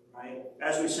 Right?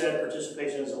 As we said,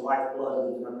 participation is the lifeblood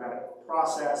of the democratic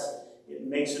process. It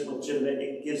makes it legitimate.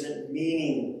 It gives it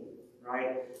meaning.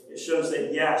 Right? It shows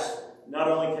that, yes, not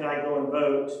only can I go and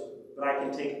vote, but I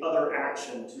can take other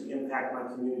action to impact my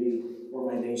community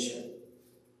or my nation.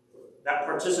 That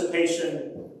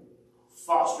participation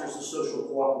fosters the social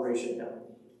cooperation that we need.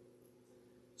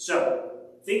 So,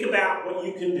 think about what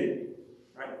you can do.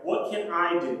 Right? What can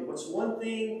I do? What's one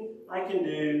thing I can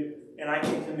do and I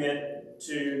can commit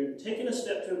to taking a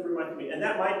step to improve my community? And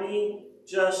that might be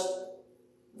just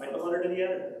writing a letter to the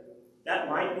editor. That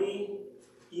might be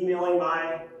emailing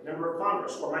my member of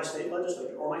Congress or my state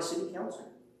legislature or my city council.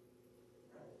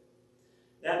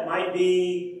 That might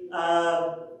be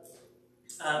going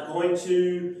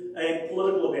to a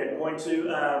political event, going to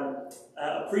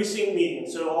a precinct meeting.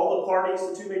 So all the parties,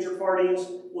 the two major parties,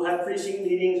 will have precinct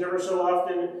meetings ever so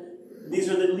often. These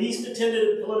are the least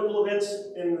attended political events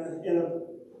in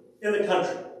the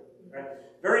country. Right?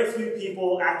 Very few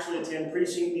people actually attend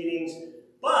precinct meetings,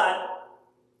 but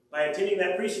by attending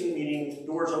that precinct meeting,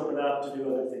 doors open up to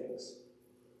do other things.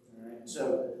 All right?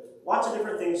 So lots of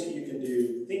different things that you can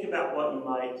do. Think about what you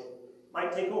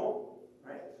might take on.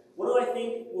 Right? What do I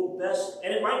think will best,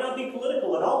 and it might not be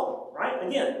political at all. Right?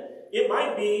 Again, it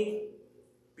might be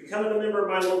becoming a member of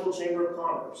my local chamber of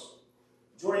commerce,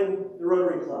 joining the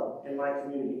Rotary Club in my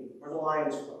community, or the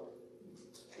Lions Club.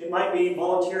 It might be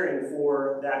volunteering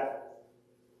for that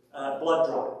blood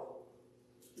drive.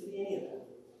 It could be any of that.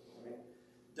 Right?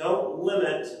 Don't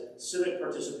limit civic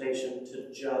participation to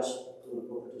just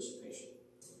political participation.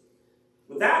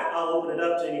 With that, I'll open it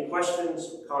up to any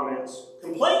questions, comments,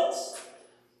 complaints,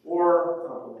 or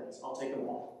compliments. I'll take them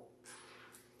all.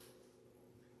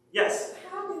 Yes?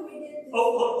 How do we get this?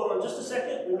 Oh, hold on just a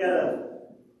second. We got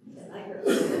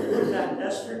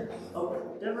Esther.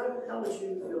 Oh, Deborah, how would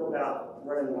you feel about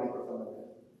running the microphone?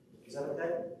 Is that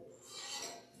okay?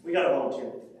 We got a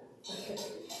volunteer.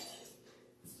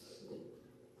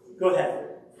 Go ahead.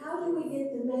 How do we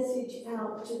get the message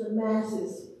out to the masses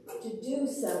to do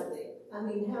something? I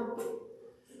mean, how?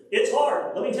 It's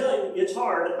hard. Let me tell you, it's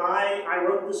hard. I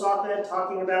wrote this op-ed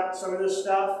talking about some of this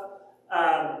stuff,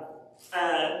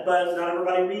 but not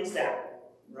everybody reads that,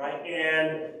 right?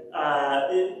 And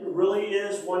it really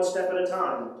is one step at a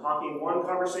time, talking one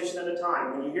conversation at a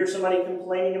time. When you hear somebody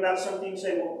complaining about something,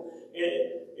 say, well,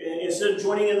 instead of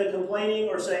joining in the complaining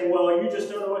or saying, well, you just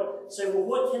don't know what, say, well,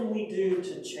 what can we do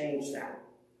to change that,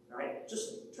 right?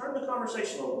 Just turn the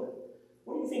conversation a little bit.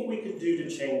 What do you think we could do to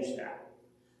change that?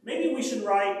 Maybe we should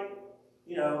write,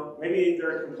 maybe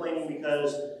they're complaining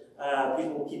because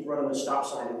people keep running the stop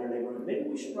sign in their neighborhood. Maybe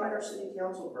we should write our city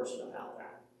council person about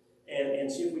that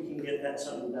and see if we can get that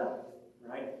something done,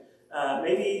 right?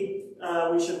 Maybe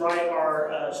we should write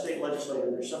our state legislator.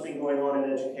 There's something going on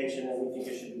in education and we think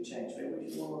it should be changed. Maybe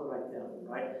we should want to write them,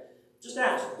 right? Just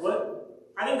ask.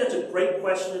 I think that's a great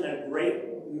question and a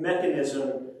great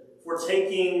mechanism for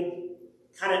taking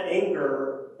kind of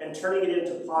anger and turning it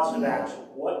into positive action.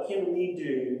 What can we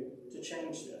do to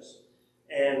change this?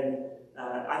 And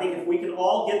I think if we can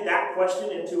all get that question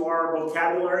into our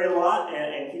vocabulary a lot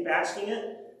and keep asking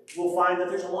it, we'll find that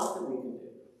there's a lot that we can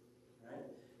do. Right?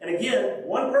 And again,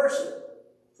 one person.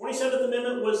 27th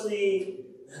Amendment was the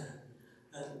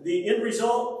end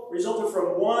result, resulted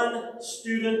from one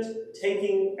student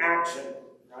taking action.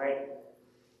 Right?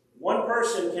 One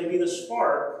person can be the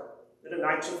spark that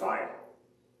ignites a fire.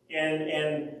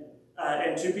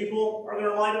 And two people are going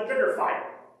to light a bigger fire.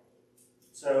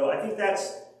 So I think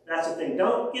that's the thing.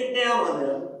 Don't get down on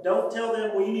them. Don't tell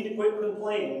them, well, you need to quit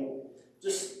complaining.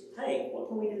 Just, hey, what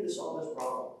can we do to solve this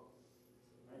problem?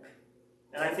 Right?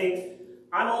 And I think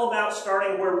I'm all about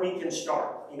starting where we can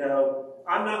start.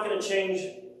 I'm not going to change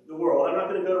the world. I'm not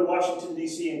going to go to Washington,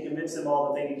 D.C. and convince them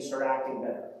all that they need to start acting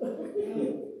better.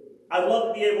 I'd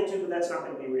love to be able to, but that's not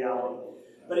going to be reality.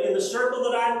 But in the circle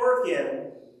that I work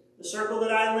in, the circle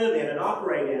that I live in and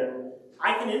operate in,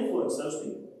 I can influence those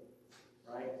people,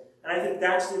 right? And I think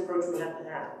that's the approach we have to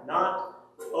have. Not,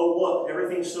 oh, look,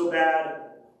 everything's so bad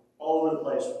all over the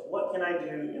place. What can I do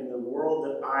in the world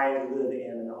that I live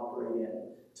in and operate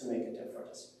in to make a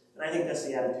difference? And I think that's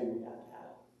the attitude we have to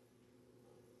have.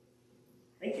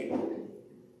 Thank you.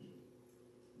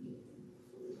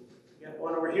 We got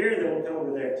one over here, then we'll come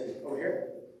over there too. Over here.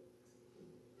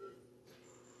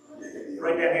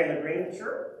 Right down here in the green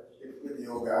shirt. With the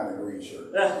old guy in the green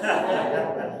shirt.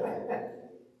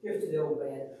 Here's to the old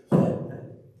man.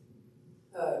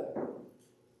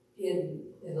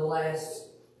 In the last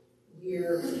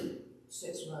year,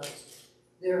 6 months,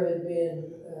 there had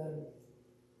been,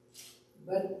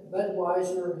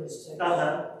 Budweiser has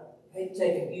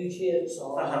taken huge hits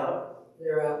on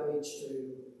their outreach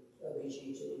to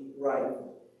LGBT. Right.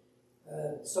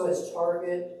 So has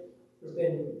Target. There have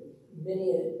been many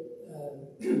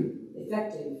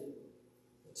effective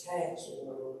attacks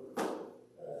or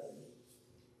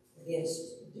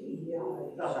against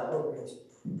DEI programs.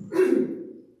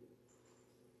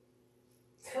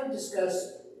 Kind of discuss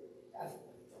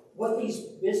what these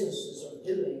businesses are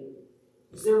doing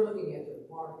is they're looking at their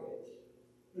market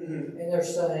and they're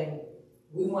saying,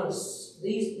 we want to,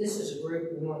 this is a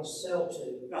group we want to sell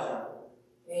to.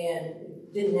 And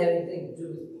it didn't have anything to do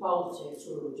with politics.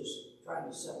 We were just trying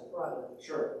to sell a product.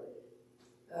 Sure.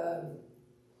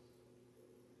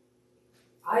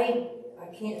 I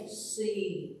can't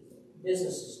see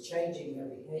businesses changing their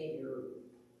behavior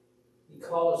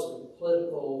because of the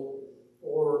political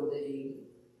or the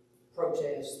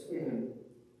protest.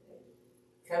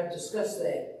 Kind of discuss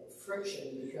that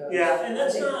friction because and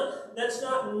that's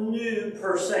not new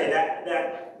per se.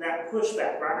 That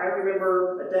pushback, right? I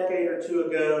remember a decade or two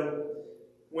ago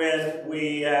when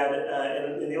we had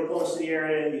in the Oklahoma City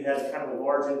area, you had kind of a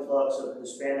large influx of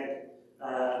Hispanic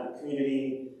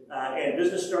community, and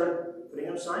business started putting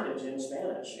up signage in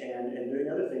Spanish and doing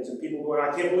other things, and people going,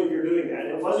 "I can't believe you're doing that."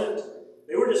 And it wasn't.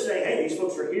 They were just saying, "Hey, these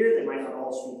folks are here. They might not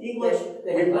all speak English.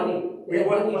 We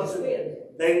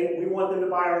want them to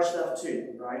buy our stuff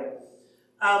too, right?"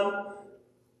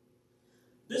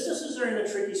 Businesses are in a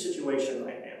tricky situation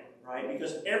right now, right?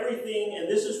 Because everything, and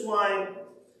this is why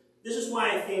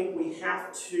I think we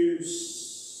have to.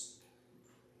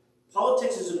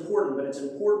 Politics is important, but it's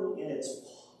important in its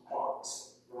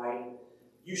box, right?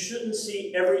 You shouldn't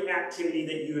see every activity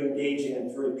that you engage in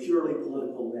through a purely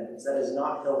political lens. That is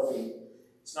not healthy.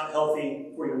 It's not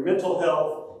healthy for your mental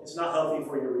health. It's not healthy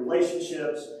for your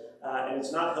relationships. And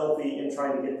it's not healthy in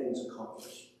trying to get things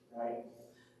accomplished, right?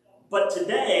 But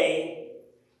today,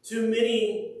 too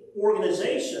many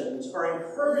organizations are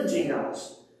encouraging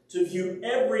us to view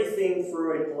everything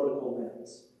through a political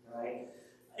lens, right?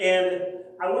 And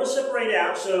I want to separate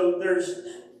out, so there's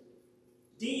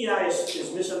DEI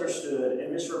is misunderstood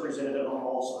and misrepresented on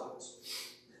all sides.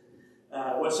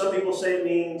 What some people say it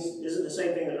means isn't the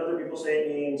same thing that other people say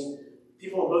it means.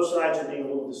 People on both sides are being a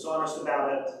little dishonest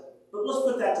about it. But let's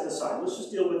put that to the side. Let's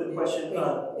just deal with the question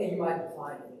of... And you might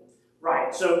define it.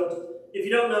 Right. So if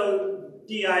you don't know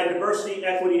DEI, diversity,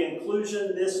 equity,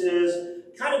 inclusion, this is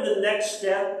kind of the next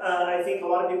step. I think a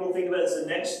lot of people think of it as the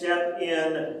next step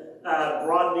in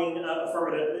broadening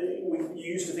affirmative... You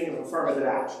used to think of affirmative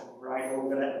action, right?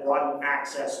 We're going to broaden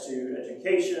access to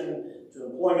education, to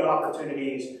employment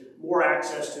opportunities, more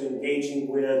access to engaging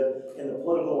with in the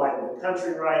political life of the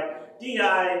country, right?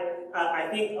 DEI, I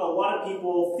think a lot of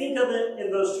people think of it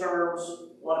in those terms.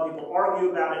 A lot of people argue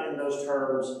about it in those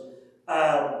terms.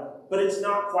 But it's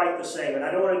not quite the same. And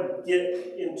I don't want to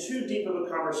get in too deep of a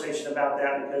conversation about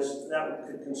that because that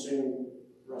could consume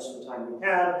the rest of the time we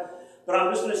have. But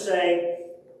I'm just going to say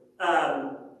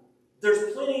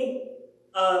there's plenty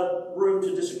of room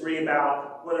to disagree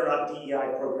about whether or not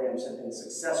DEI programs have been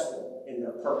successful in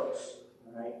their purpose,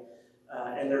 right?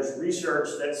 And there's research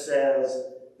that says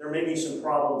there may be some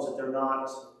problems that they're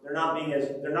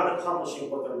not accomplishing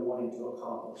what they're wanting to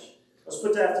accomplish. Let's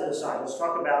put that to the side. Let's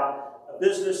talk about a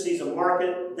business sees a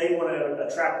market, they want to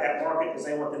attract that market because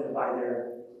they want them to buy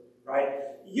their,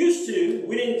 right? Used to,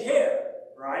 we didn't care,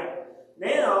 right?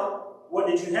 Now, what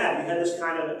did you have? You had this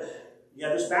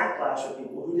backlash of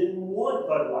people who didn't want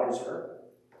Budweiser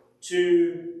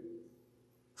to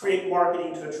create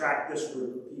marketing to attract this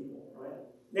group of people, right?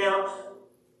 Now,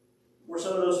 were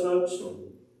some of those folks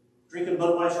drinking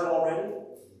Budweiser already?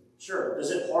 Sure.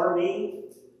 Does it harm me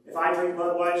if I drink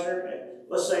Budweiser?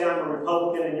 Let's say I'm a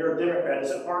Republican and you're a Democrat.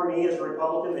 Does it harm me as a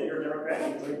Republican that you're a Democrat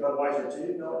and you drink Budweiser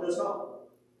too? No, it does not.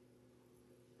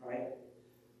 Right?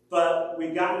 But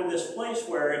we've gotten to this place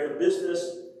where if a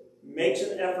business makes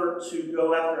an effort to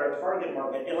go after a target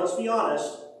market, and let's be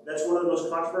honest, that's one of the most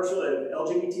controversial,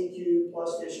 LGBTQ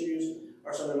plus issues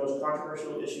are some of the most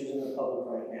controversial issues in the public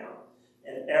right now.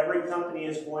 And every company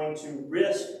is going to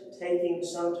risk taking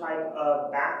some type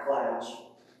of backlash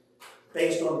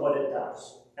based on what it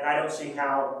does. And I don't see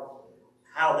how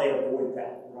they avoid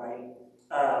that, right?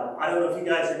 I don't know if you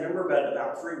guys remember, but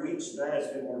about 3 weeks, it's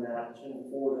been more than that, it's been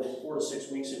 4 to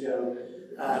 6 weeks ago,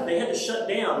 they had to shut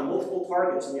down multiple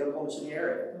targets in the Oklahoma City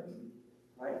area,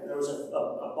 right? There was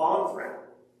a bomb threat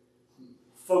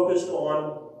focused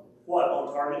on what?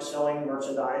 On Target selling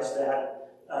merchandise that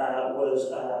was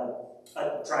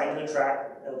trying to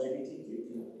attract LGBTQ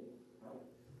community.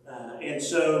 Right? And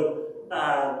so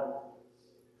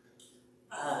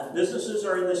businesses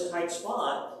are in this tight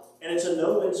spot, and it's a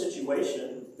no-win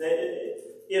situation. That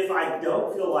if I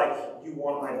don't feel like you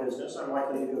want my business, I'm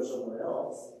likely to go somewhere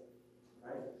else,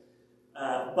 right?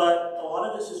 But a lot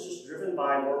of this is just driven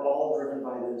by, we're all driven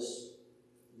by this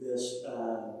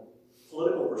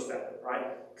political perspective,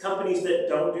 right? Companies that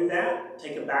don't do that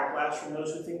take a backlash from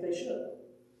those who think they should.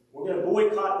 We're going to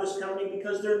boycott this company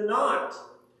because they're not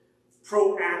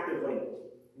proactively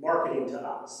marketing to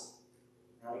us,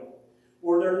 right?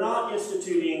 Or they're not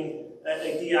instituting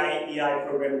a DEI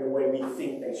program in the way we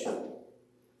think they should.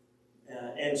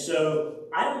 And so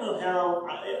I don't know how,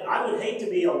 I would hate to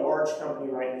be a large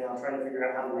company right now trying to figure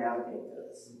out how to navigate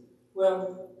this.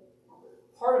 Well,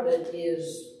 part of it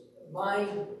is, my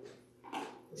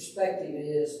perspective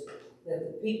is that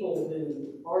the people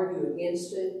who argue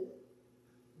against it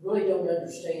really don't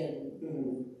understand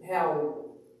how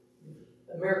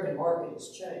American market has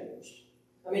changed.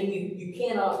 I mean, you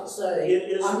cannot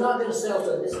say, I'm not going to sell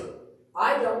to this.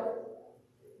 I don't,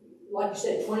 like you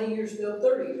said, 20 years ago,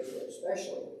 30 years ago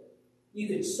especially, you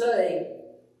could say,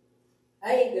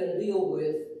 I ain't going to deal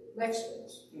with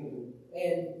Mexicans.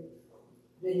 And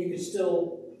then you could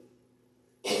still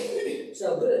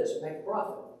sell goods and make a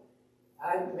profit.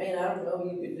 I don't know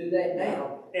you could do that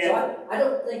now. So I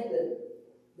don't think that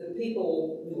the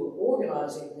people who are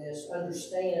organizing this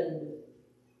understand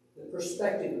the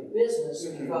perspective of business,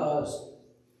 because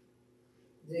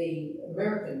the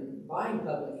American buying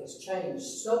public has changed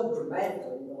so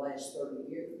dramatically in the last 30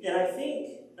 years. And I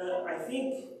think,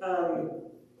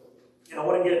 and I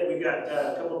want to get, we've got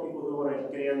a couple of people who want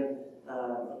to get in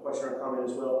a question or comment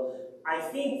as well. I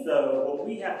think, though, what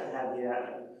we have to have the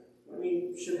attitude,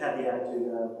 we should have the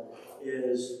attitude of,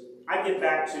 is I get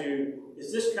back to,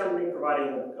 is this company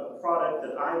providing a product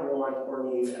that I want or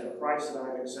need at a price that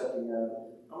I'm accepting of?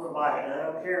 I'm going to buy it, and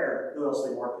I don't care who else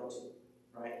they market to,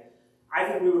 right? I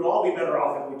think we would all be better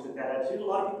off if we took that attitude. A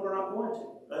lot of people are not going to.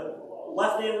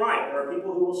 Left and right, there are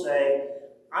people who will say,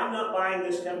 I'm not buying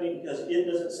this company because it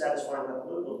doesn't satisfy my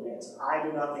political demands. I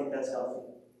do not think that's healthy.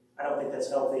 I don't think that's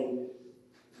healthy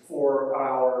for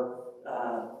our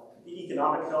the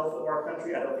economic health of our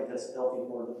country. I don't think that's healthy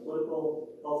for the political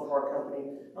health of our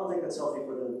company. I don't think that's healthy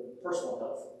for the personal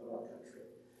health of our country.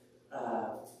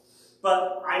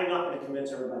 But I'm not going to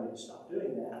convince everybody to stop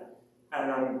doing that.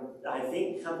 And I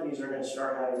think companies are going to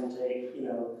start having to take,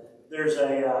 there's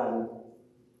a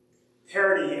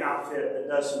parody outfit that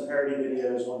does some parody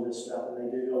videos on this stuff,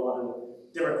 and they do a lot of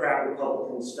Democrat,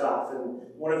 Republican stuff. And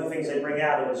one of the things they bring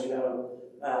out is,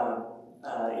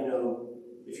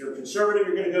 if you're conservative,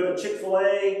 you're going to go to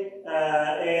Chick-fil-A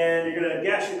and you're going to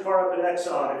gas your car up at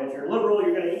Exxon. And if you're liberal,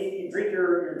 you're going to drink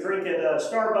your drink at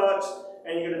Starbucks,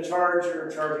 and you're going to charge your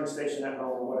charging station at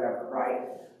home or whatever, right?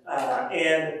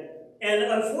 And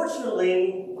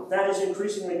unfortunately, that is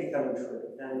increasingly becoming true.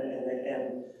 And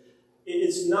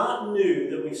it's not new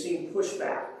that we've seen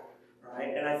pushback,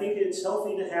 right? And I think it's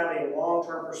healthy to have a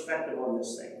long-term perspective on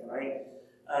this thing, right?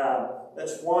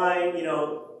 That's why,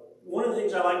 one of the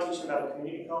things I like teaching about a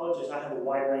community college is I have a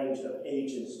wide range of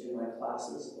ages in my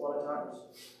classes a lot of times.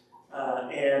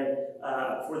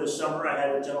 For the summer, I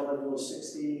had a gentleman who was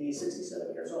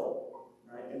 67 years old,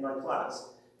 right, in my class.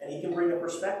 And he can bring a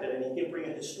perspective, and he can bring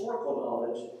a historical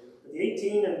knowledge that the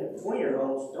 18 and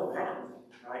 20-year-olds don't have,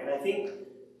 right? And I think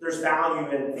there's value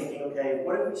in thinking, okay,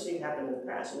 what have we seen happen in the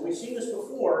past? And we've seen this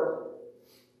before.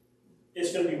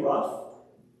 It's going to be rough.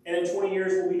 And in 20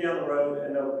 years, we'll be down the road,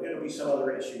 and it'll be some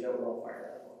other issue that we're all fired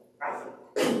out on,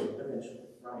 I think, eventually,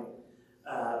 right?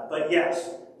 But yes,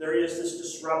 there is this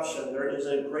disruption. There is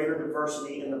a greater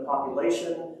diversity in the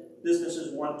population.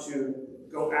 Businesses want to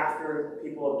go after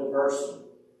people of diverse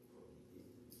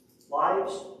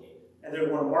lives, and they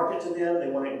want to market to them. They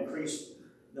want to increase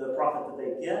the profit that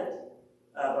they get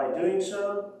by doing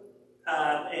so.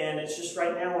 And it's just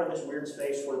right now we're in this weird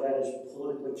space where that is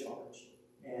politically charged.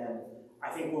 And I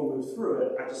think we'll move through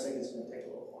it. I just think it's going to take a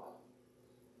little while.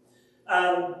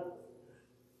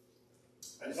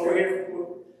 Over here.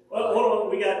 Well, hold on.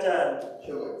 We got,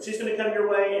 she's going to come your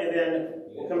way, and then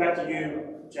we'll come back to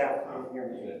you, Jack.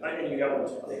 And you got one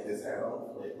too. Take this hat off.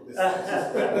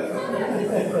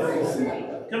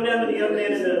 Come down to the young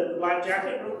man in the black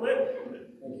jacket real quick,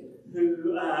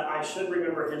 who I should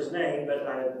remember his name, but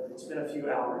it's been a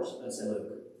few hours. That's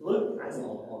Luke. Luke.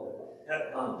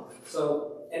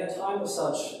 So, in a time of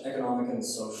such economic and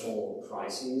social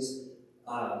crises,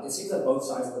 it seems that both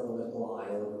sides of the political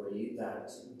aisle agree that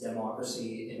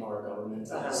democracy in our government is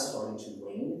starting to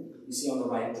wane. You see on the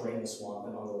right, drain the swamp,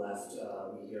 and on the left,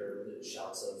 we hear the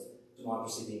shouts of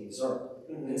democracy being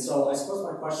usurped. Mm-hmm. And so I suppose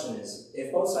my question is,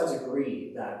 if both sides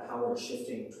agree that power is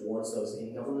shifting towards those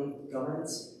in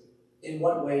governance, in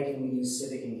what way can we use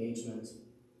civic engagement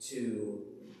to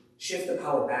shift the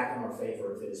power back in our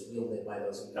favor if it is wielded by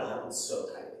those in governance so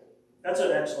tightly? That's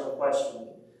an excellent question.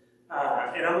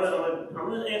 And I'm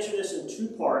going to answer this in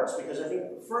two parts because I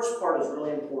think the first part is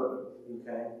really important,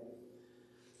 okay?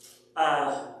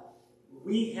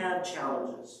 We have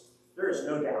challenges. There is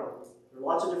no doubt. There are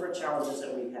lots of different challenges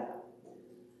that we have.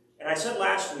 And I said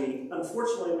last week,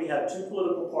 unfortunately, we have two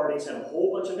political parties and a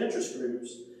whole bunch of interest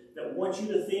groups that want you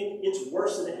to think it's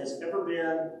worse than it has ever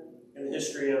been in the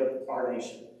history of our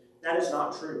nation. That is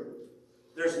not true.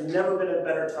 There's never been a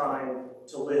better time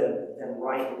to live than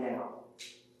right now,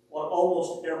 on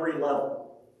almost every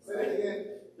level. Say that again.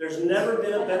 There's never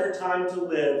been a better time to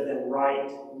live than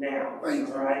right now. Thank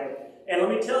you. All right? And let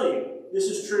me tell you, this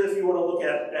is true if you want to look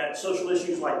at social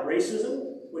issues like racism,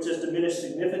 which has diminished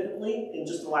significantly in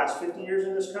just the last 50 years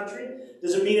in this country.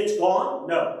 Does it mean it's gone?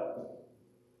 No.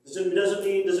 Does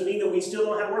it mean that we still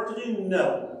don't have work to do?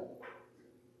 No.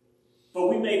 But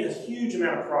we made a huge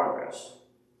amount of progress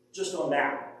just on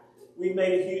that. We've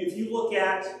made a huge, if you look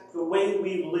at the way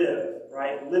we live,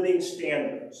 right, living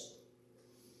standards,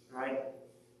 right?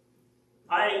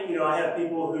 I have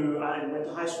people who I went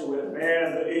to high school with,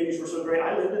 man, the 80s were so great.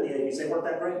 I lived in the 80s. They weren't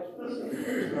that great.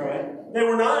 All right? They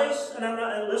were nice,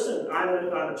 and listen, I'm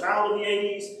a child of the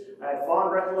 80s. I have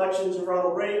fond recollections of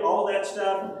Ronald Reagan, all that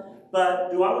stuff.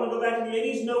 But do I want to go back to the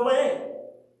 80s? No way.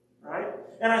 All right?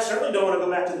 And I certainly don't want to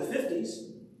go back to the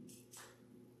 50s.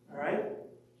 All right?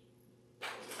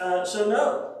 So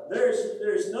no,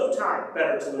 there's no time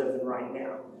better to live than right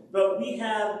now. But we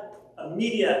have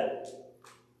immediate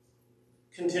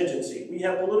contingency. We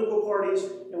have political parties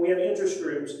and we have interest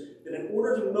groups that in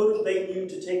order to motivate you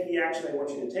to take the action they want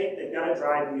you to take, they've got to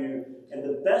drive you. And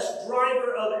the best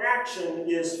driver of action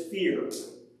is fear.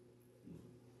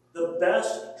 The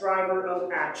best driver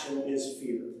of action is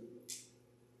fear.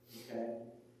 Okay?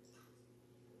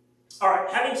 All right,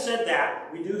 having said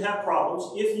that, we do have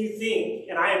problems. If you think,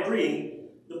 and I agree,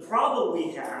 the problem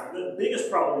we have, the biggest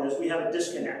problem is we have a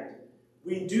disconnect.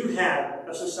 We do have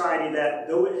a society that,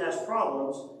 though it has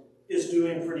problems, is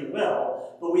doing pretty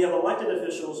well, but we have elected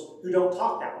officials who don't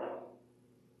talk that way,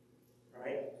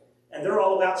 right? And they're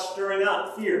all about stirring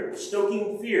up fear,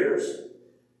 stoking fears,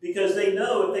 because they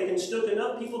know if they can stoke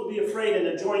enough people to be afraid and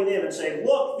to join them and say,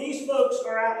 look, these folks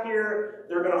are out here,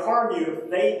 they're going to harm you. If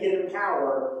they get in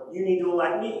power, you need to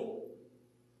elect me.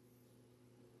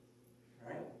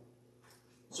 Right?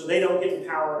 So they don't get in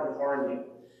power and harm you.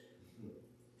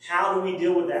 How do we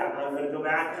deal with that? I'm going to go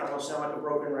back, I'm going to sound like a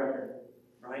broken record.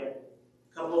 Right?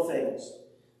 A couple of things.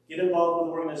 Get involved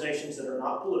with organizations that are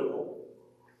not political.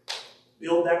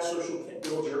 Build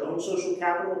your own social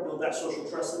capital, build that social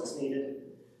trust that's needed.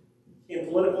 In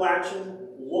political action,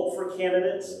 look for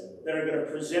candidates that are going to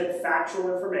present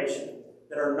factual information,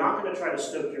 that are not going to try to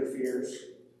stoke your fears,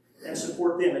 and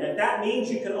support them. And if that means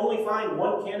you can only find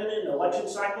one candidate in an election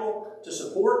cycle to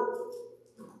support,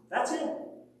 that's it.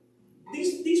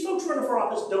 These folks running for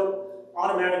office don't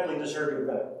automatically deserve your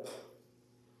vote.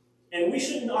 And we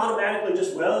shouldn't automatically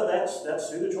just, well, that's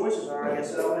who the choices are. I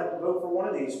guess I don't have to vote for one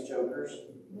of these jokers.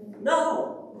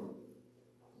 No.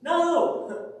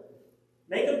 No.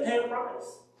 Make them pay a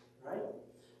price, right?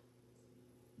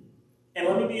 And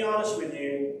let me be honest with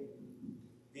you,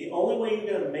 the only way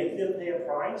you're going to make them pay a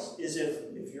price is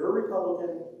if you're a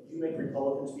Republican, you make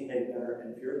Republicans behave better,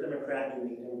 and if you're a Democrat, you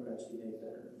make Democrats behave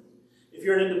better. If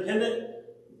you're an independent,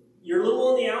 you're a little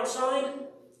on the outside,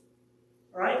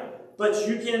 right? But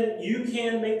you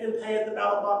can make them pay at the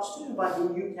ballot box too by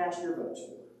who you cast your votes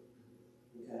for.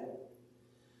 Okay?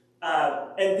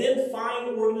 And then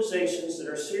find organizations that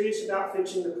are serious about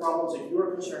fixing the problems that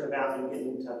you're concerned about and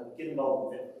get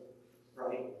involved with them.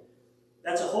 Right?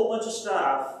 That's a whole bunch of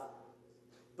stuff,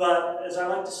 but as I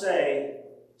like to say,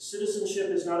 citizenship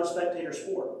is not a spectator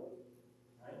sport.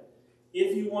 Right?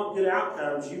 If you want good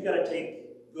outcomes, you've got to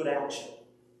take good action.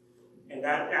 And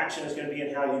that action is going to be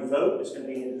in how you vote, it's going to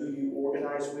be in who you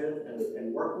organize with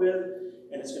and work with,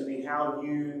 and it's going to be how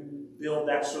you build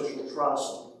that social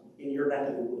trust in your neck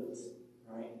of the woods.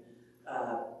 Right?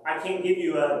 I can't give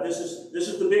you this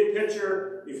is the big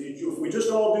picture. If we just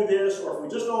all do this, or if we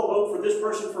just all vote for this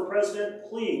person for president,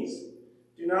 please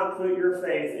do not put your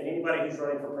faith in anybody who's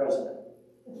running for president.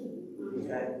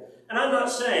 Okay? And I'm not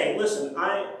saying, listen,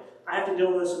 I have to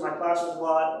deal with this in my classes a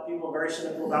lot. People are very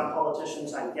cynical about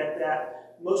politicians. I get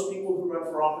that. Most people who run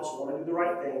for office want to do the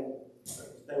right thing.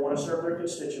 They want to serve their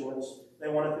constituents. They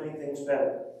want to make things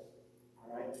better.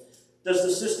 All right? Does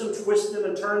the system twist them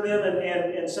and turn them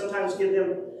and sometimes give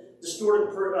them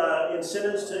distorted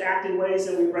incentives to act in ways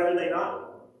that we'd rather they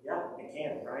not? Yeah, it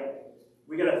can, right?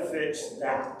 We got to fix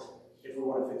that if we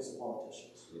want to fix the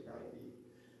politicians. Right?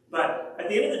 But at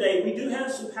the end of the day, we do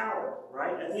have some power,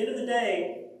 right? At the end of the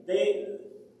day,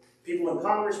 people in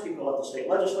Congress, people at the state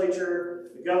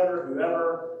legislature, the governor,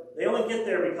 whoever, they only get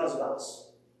there because of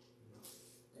us.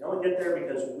 They only get there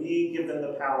because we give them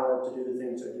the power to do the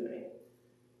things they're doing.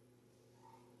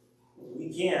 We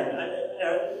can.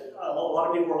 A lot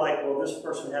of people are like, well, this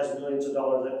person has millions of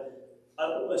dollars.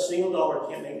 A single dollar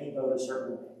can't make me vote a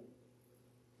certain way.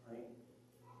 Right?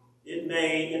 It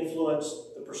may influence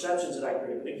the perceptions that I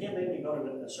create, but it can't make me vote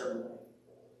in a certain way.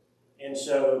 And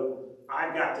so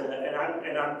I've got to,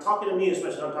 and I'm talking to me,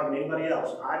 especially I'm talking to anybody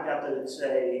else, I've got to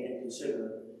say and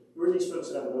consider, who are these folks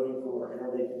that I'm voting for, and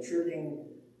are they contributing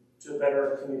to a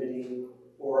better community,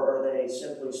 or are they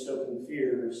simply stoking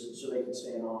fears so they can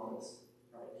stay in office?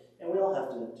 Right? And we all have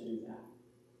to do that.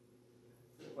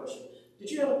 Good question.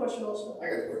 Did you have a question also? I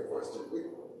got a quick question.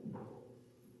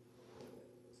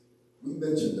 We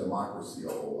mentioned democracy a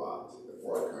whole lot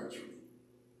for our country.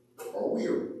 Are we a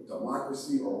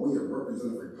democracy, or are we a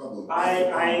representative republic?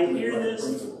 I hear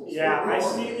this. Yeah, I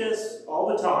see this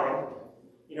all the time.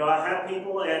 You know, I have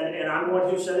people, and I'm one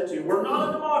who said it too. We're not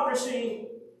a democracy,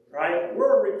 right?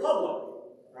 We're a republic,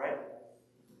 right?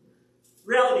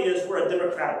 Reality is we're a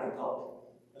democratic republic.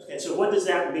 Okay, so what does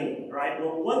that mean, right?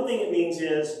 Well, one thing it means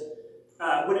is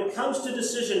when it comes to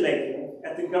decision making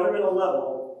at the governmental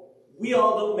level, we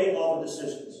all don't make all the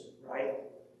decisions, right?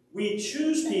 We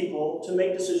choose people to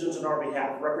make decisions on our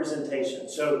behalf, representation.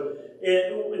 So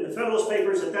in the Federalist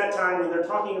Papers at that time, when they're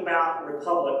talking about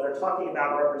republic, they're talking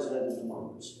about representative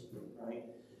democracy, right?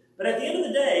 But at the end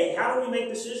of the day, how do we make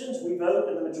decisions? We vote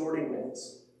and the majority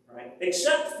wins, right?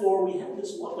 Except for we have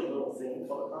this lovely little thing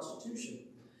called a Constitution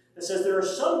that says there are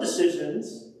some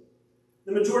decisions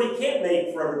the majority can't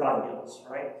make for everybody else,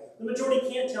 right? The majority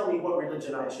can't tell me what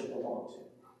religion I should belong to.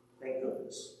 Thank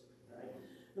goodness.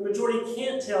 The majority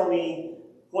can't tell me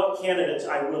what candidates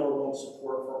I will or won't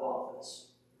support for office.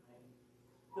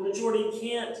 The majority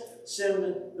can't send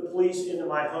the police into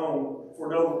my home for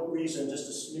no reason, just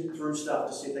to snoop through stuff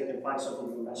to see if they can find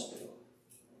something to arrest me.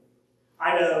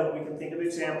 I know we can think of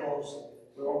examples.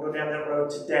 We won't go down that road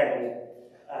today.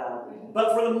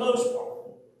 But for the most part,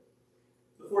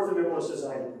 the Fourth Amendment says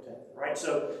I am to protect them, right?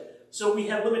 So we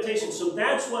have limitations. So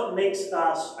that's what makes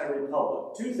us a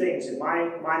republic. Two things in my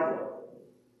book.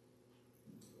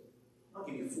 I'll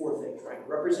give you four things, right?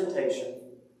 Representation,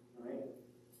 right?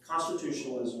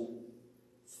 Constitutionalism,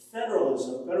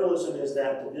 federalism. Federalism is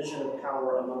that division of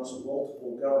power amongst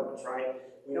multiple governments, right?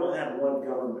 We don't have one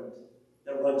government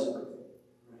that runs everything,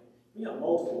 right? We have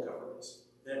multiple governments,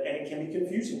 and it can be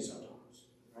confusing sometimes,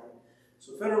 right?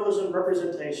 So federalism,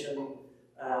 representation,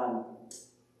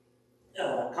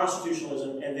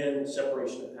 constitutionalism, and then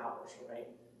separation of powers, right?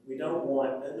 We don't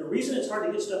want, the reason it's hard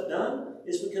to get stuff done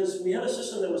is because we have a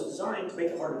system that was designed to make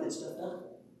it hard to get stuff done,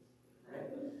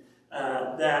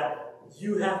 right? That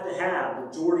you have to have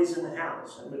majorities in the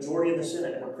House, a majority in the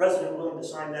Senate, and a president willing to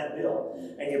sign that bill.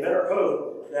 And you better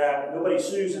hope that nobody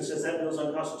sues and says that bill's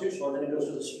unconstitutional, and then it goes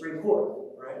to the Supreme Court,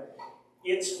 right?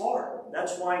 It's hard.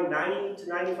 That's why 90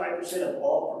 to 95% of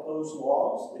all proposed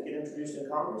laws that get introduced in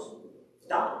Congress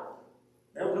die.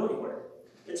 They don't go anywhere.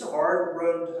 It's a hard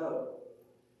road to hoe.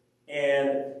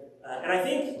 And I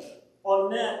think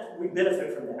on net, we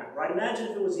benefit from that, right? Imagine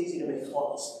if it was easy to make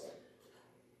laws.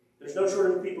 There's no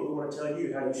shortage of people who want to tell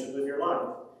you how you should live your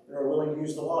life and are willing to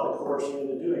use the law to coerce you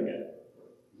into doing it,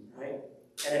 right?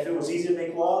 And if it was easy to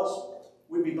make laws,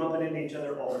 we'd be bumping into each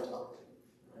other all the time,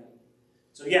 right?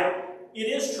 So yeah, it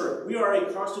is true. We are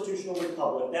a constitutional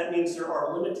republic. That means there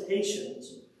are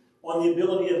limitations on the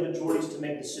ability of majorities to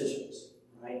make decisions,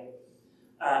 right?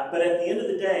 But at the end of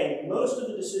the day, most of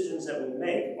the decisions that we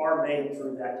make are made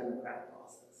through that democratic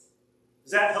process.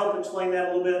 Does that help explain that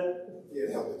a little bit? Yeah,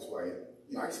 it helps explain it.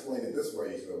 You know, I explain it this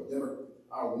way. So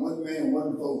our one man,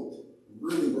 one vote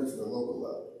really works at the local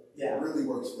level. Yeah. It really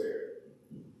works there.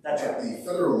 That's at right. the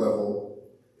federal level,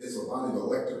 it's a body of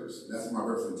electors, and that's my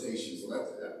representation. So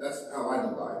that's how I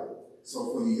divide it.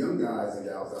 So for the young guys and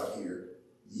gals out here,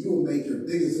 you will make your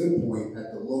biggest endpoint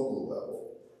at the local level.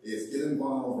 Is get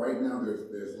involved right now.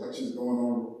 There's elections going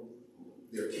on.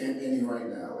 They're campaigning right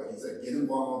now. Like he said, get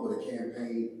involved with a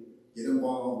campaign. Get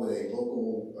involved with a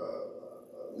local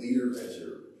leader at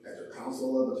your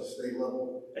council level, at your state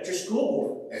level, at your school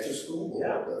board. At your school board.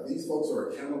 Yeah. These folks are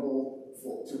accountable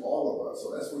to all of us. So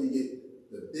that's where you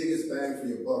get the biggest bang for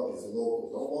your buck is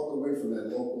local. Don't walk away from that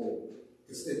local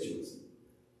constituency.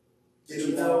 Get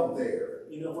involved there.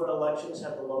 You know what elections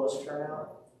have the lowest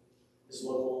turnout? Is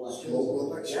local elections.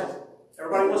 Local elections. Yeah.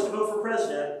 Everybody wants to vote for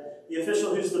president. The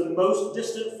official who's the most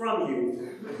distant from you,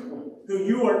 who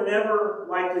you are never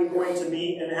likely going to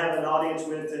meet and have an audience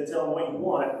with to tell them what you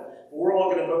want, but we're all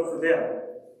going to vote for them.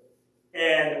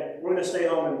 And we're going to stay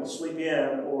home and sleep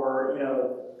in, or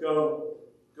go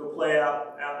play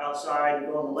outside and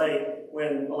go on the lake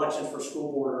when elections for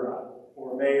school board are up,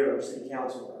 or mayor or city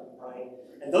council are up, right?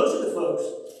 And those are the folks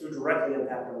who directly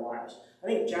impact our lives. I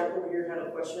think Jack over here had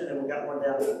a question, and then we got one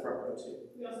down in the front row too.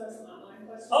 We also have some online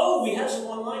questions. Oh, we have some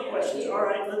online questions. All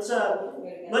right, let's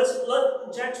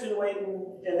let Jack's been waiting,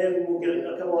 and then we'll get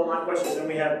a couple online questions, and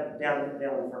we have down in the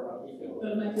front row.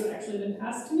 The mic has actually been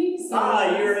passed to me. So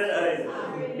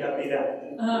you got me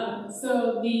down.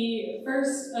 So the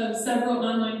first of several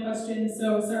online questions.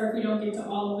 So sorry if we don't get to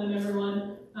all of them,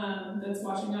 everyone that's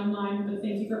watching online, but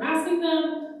thank you for asking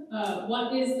them.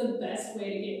 What is the best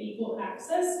way to get equal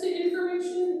access to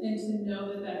information and to know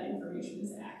that that information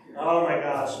is accurate? Oh my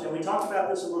gosh, and we talked about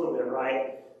this a little bit,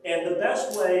 right? And the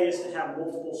best way is to have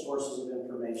multiple sources of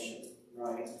information,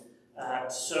 right?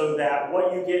 So that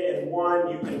what you get in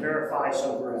one, you can verify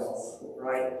somewhere else,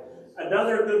 right?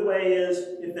 Another good way is,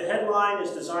 if the headline is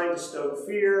designed to stoke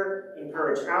fear,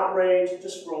 encourage outrage,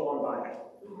 just scroll on by it.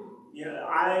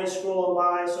 I scroll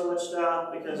on by so much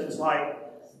stuff because it's like,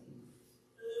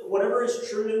 whatever is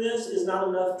true in this is not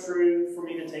enough true for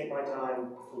me to take my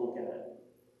time to look at it,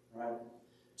 right?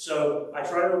 So I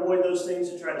try to avoid those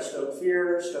things that try to stoke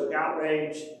fear, stoke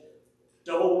outrage,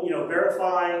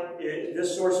 verify if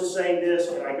this source is saying this,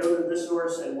 can I go to this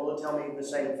source and will it tell me the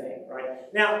same thing,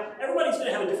 right? Now, everybody's going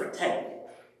to have a different take,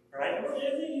 right?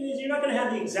 You're not going to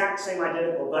have the exact same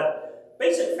identical, but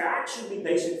basic facts should be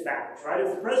basic facts, right?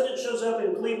 If the president shows up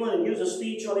in Cleveland and gives a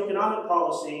speech on economic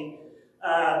policy,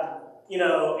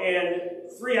 and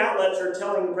 3 outlets are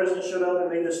telling the president showed up and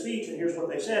made this speech, and here's what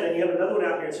they said, and you have another one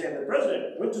out here saying the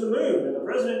president went to the moon, and the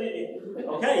president,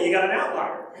 okay, you got an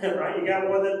outlier, right? You got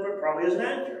one that probably isn't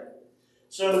accurate.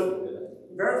 So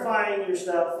verifying your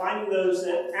stuff, finding those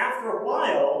that after a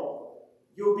while,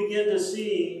 you'll begin to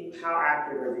see how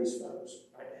accurate are these folks,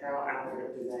 right? How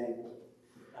accurate do they,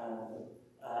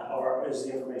 or is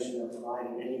the information they're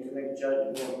providing, and you can make a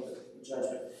judgment.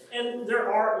 And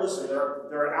there are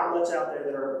outlets out there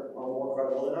that are more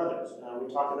credible than others.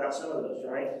 We talked about some of those,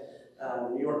 right? The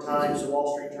New York Times, the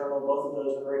Wall Street Journal, both of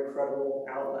those are very credible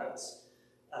outlets.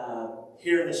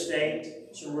 Here in the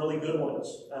state, some really good ones.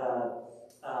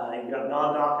 You've got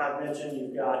Non-Doc I've mentioned,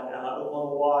 you've got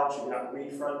Oklahoma Watch, you've got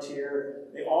Read Frontier.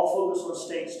 They all focus on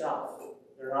state stuff.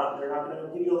 They're not going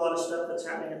to give you a lot of stuff that's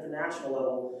happening at the national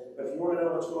level, but if you want to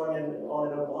know what's going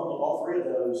on in Oklahoma, all 3 of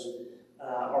those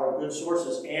are good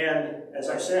sources. And as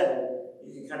I said,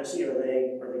 you can kind of see, are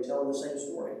they telling the same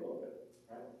story a little bit,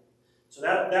 right? So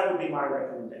that would be my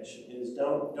recommendation: is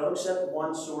don't accept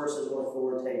one source as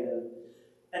authoritative.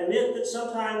 Admit that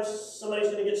sometimes somebody's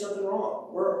going to get something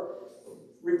wrong.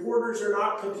 Reporters are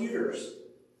not computers.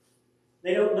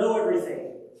 They don't know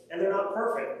everything, and they're not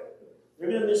perfect. They're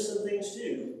going to miss some things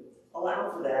too.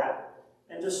 Allow for that,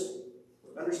 and just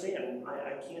understand.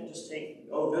 I can't just take,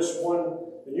 this one,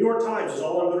 the New York Times is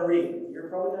all I'm going to read. You're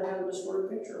probably going to have a distorted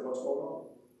picture of what's going on.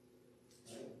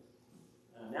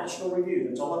 Right? National Review,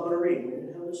 that's all I'm going to read. We're going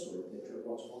to have a distorted picture of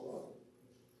what's going on. All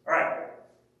right.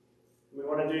 We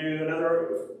want to do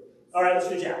another. All right, let's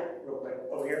do Jack real quick.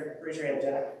 Over here. Raise your hand,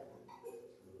 Jack.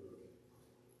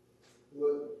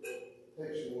 What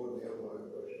takes you more than the online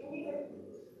question?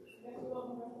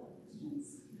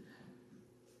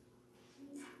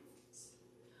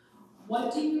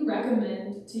 What do you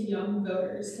recommend to young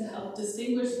voters to help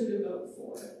distinguish who to vote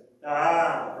for?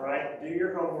 Right. Do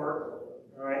your homework.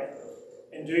 All right.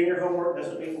 And doing your homework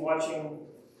doesn't mean watching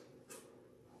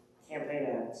campaign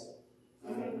ads.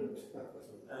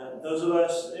 Those of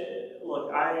us,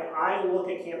 look, I look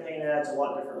at campaign ads a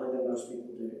lot differently than most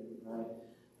people do, right?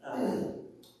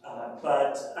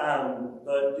 But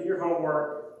do your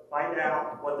homework, find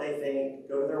out what they think,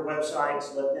 go to their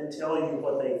websites, let them tell you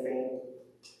what they think,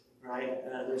 right?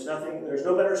 There's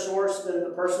no better source than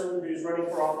the person who's running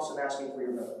for office and asking for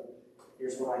your vote.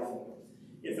 Here's what I think.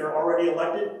 If they're already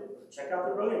elected, check out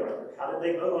their voting record. How did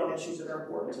they vote on issues that are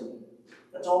important to them?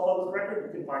 That's all public record.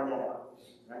 You can find that out,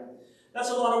 right? That's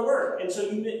a lot of work, and so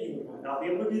you might not be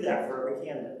able to do that for every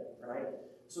candidate, right?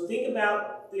 So think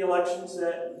about the elections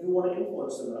that you want to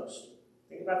influence the most.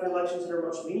 Think about the elections that are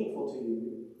most meaningful to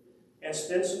you, and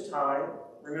spend some time.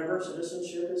 Remember,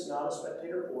 citizenship is not a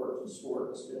spectator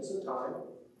sport. Spend some time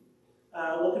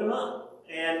looking them up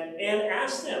and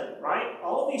ask them, right?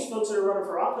 All of these folks that are running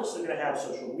for office, they're going to have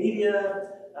social media,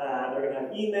 they're going to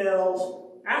have emails.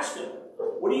 Ask them.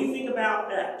 What do you think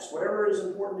about X? Whatever is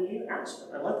important to you, ask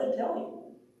them and let them tell you.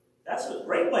 That's a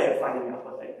great way of finding out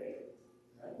what they think.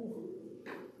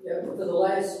 Right? Yeah, for the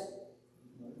last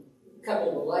couple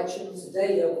of elections, the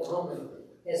Daily Oklahoman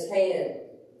has had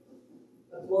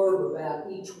a blurb about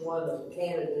each one of the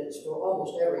candidates for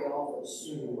almost every office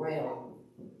around.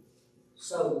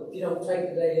 So if you don't take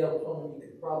the Daily Oklahoman, you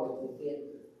could probably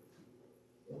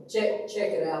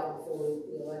check it out before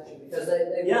the election, because they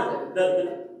the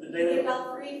You Daily. get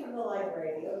about 3 from the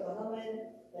library, the Oklahoman.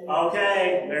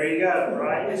 Okay, there you go.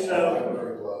 Right. So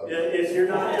if you're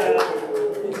not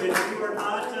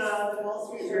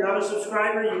a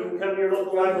subscriber, you can come to your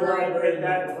local library and pick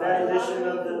that edition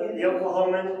of the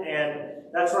Oklahoman. And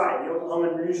that's right, the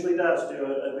Oklahoman usually does do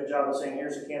a good job of saying,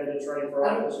 here's the candidates running for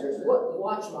office. What the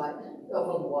Watch might,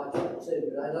 Oklahoma Watch might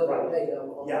too, but I know the Daily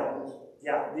Oklahoma does.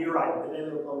 Yeah, you're right. The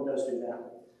Daily Oklahoma does do that.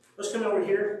 Let's come over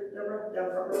here, Deborah, down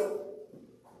front row.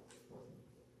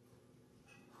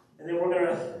 And then we're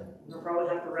gonna probably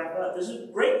have to wrap up. This is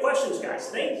great questions, guys.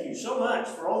 Thank you so much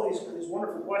for all these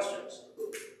wonderful questions.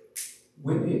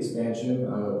 With the expansion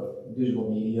of digital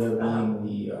media being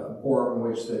the forum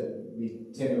in which that we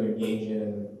tend to engage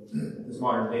in this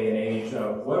modern day and age,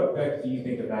 what effect do you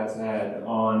think that's had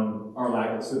on our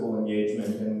lack of civil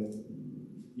engagement and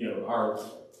our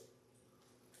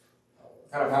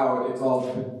kind of how it's all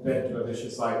bent to a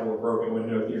vicious cycle of broken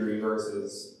window theory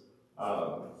versus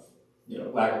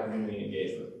lack of community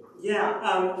engagement?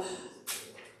 Yeah.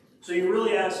 So you're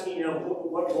really asking,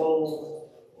 what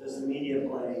role does the media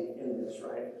play in this,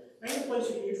 right? I think it plays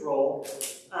a huge role.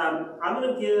 I'm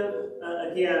going to give,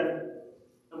 again,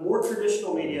 a more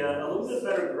traditional media a little bit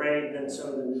better grade than some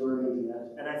of the newer media.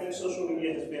 And I think social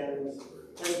media has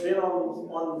been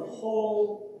on the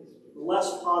whole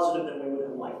less positive than we would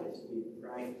have liked it to be,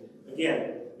 right? Again,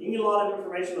 you can get a lot of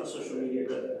information on social media,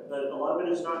 but a lot of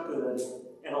it is not good.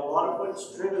 And a lot of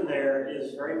what's driven there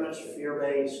is very much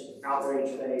fear-based,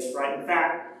 outrage-based, right? In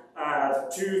fact,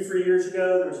 2-3 years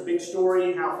ago, there was a big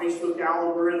story how Facebook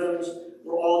algorithms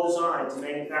were all designed to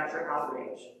manufacture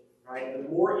outrage, right? The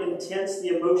more intense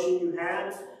the emotion you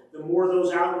had, the more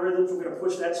those algorithms were going to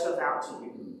push that stuff out to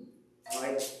you,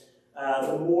 right?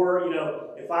 The more,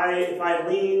 if I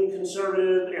lean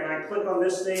conservative and I click on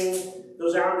this thing,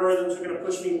 those algorithms are going to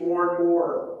push me more and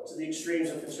more to the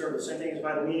extremes of conservative. Same thing as if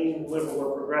I lean liberal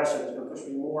or progressive, it's going to push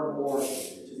me more and more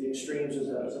to the extremes of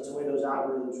those. That's the way those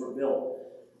algorithms were built.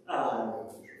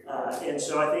 And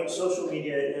so I think social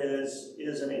media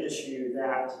is an issue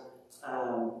that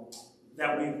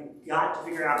we've got to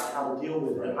figure out how to deal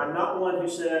with it. I'm not one who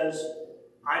says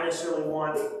I necessarily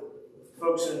want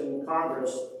folks in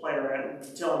Congress playing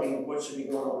around telling me what should be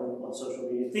going on social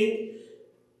media.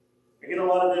 I get a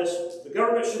lot of this, the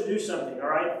government should do something, all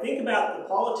right? Think about the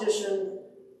politician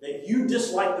that you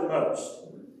dislike the most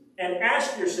and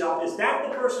ask yourself, is that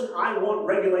the person I want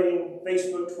regulating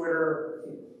Facebook, Twitter,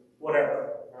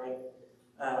 whatever, right?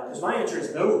 Because my answer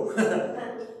is no,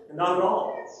 not at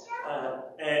all.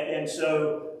 And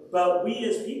so, but we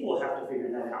as people have to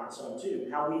figure that out some too,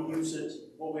 how we use it,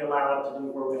 what we allow it to do,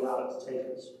 where we allow it to take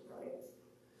us, right?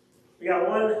 We got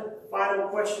one final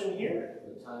question here.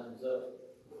 The time's up.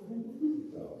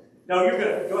 No, you're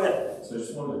good. Go ahead. So I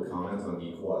just wanted to comment on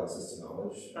equal access to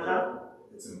knowledge.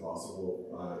 It's impossible,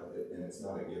 and it's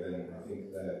not a given. I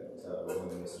think that one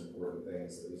of the most important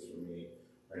things, at least for me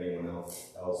or anyone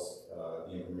else,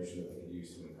 the information that they can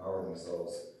use to empower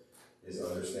themselves is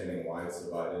understanding why it's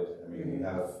divided. I mean, we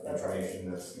have information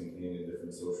that's contained in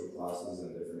different social classes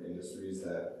and different industries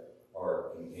that are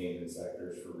contained in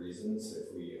sectors for reasons.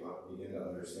 If we begin to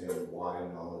understand why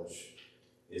knowledge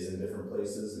is in different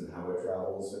places and how it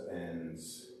travels and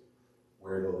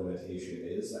where the limitation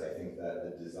is, I think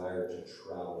that the desire to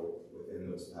travel within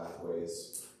those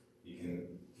pathways can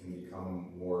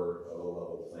become more of a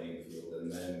level playing field,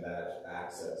 and then that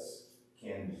access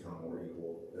can become more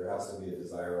equal. There has to be a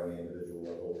desire on the individual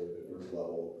level or the group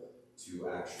level to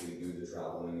actually do the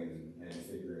traveling and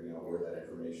figuring out where that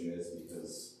information is,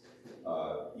 because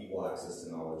equal access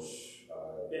to knowledge.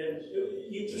 And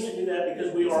you can't do that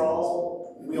because we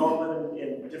all live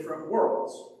in different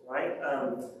worlds, right?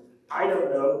 I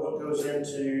don't know what goes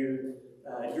into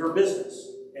your business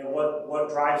and what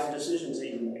drives the decisions that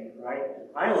you make, right?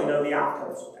 I only know the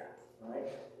outcomes of that,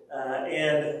 right?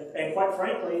 And quite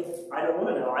frankly, I don't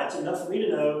want to know. It's enough for me to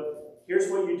know, here's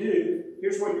what you do,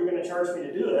 here's what you're going to charge me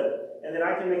to do it, and then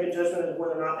I can make a judgment of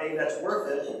whether or not, A, that's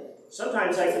worth it.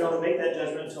 Sometimes I can only make that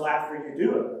judgment until after you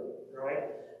do it, right?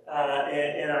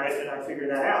 And I figure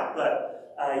that out.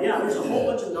 But yeah, there's a whole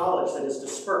bunch of knowledge that is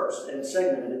dispersed and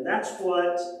segmented, and that's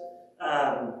what,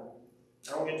 I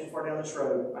won't get too far down this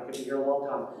road, I could be here a long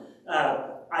time.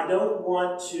 I don't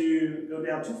want to go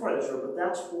down too far this road, but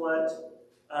that's what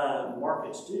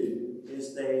markets do,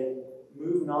 is they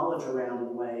move knowledge around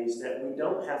in ways that we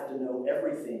don't have to know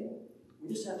everything. We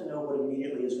just have to know what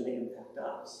immediately is going to impact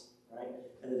us, right?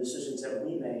 And the decisions that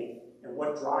we make and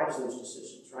what drives those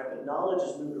decisions, right? But knowledge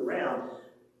is moved around.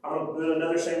 I'm going to put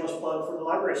another shameless plug for the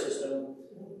library system.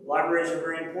 Libraries are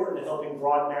very important in helping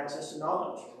broaden access to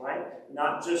knowledge, right?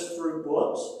 Not just through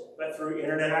books, but through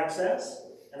internet access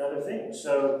and other things.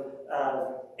 So,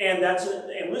 and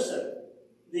listen,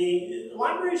 the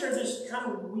libraries are this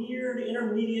kind of weird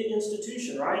intermediate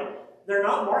institution, right? They're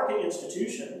not market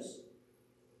institutions.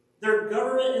 They're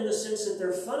government in the sense that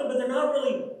they're funded, but they're not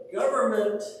really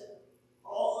government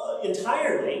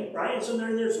entirely, right? And so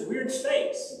there's a weird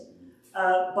space.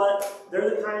 But they're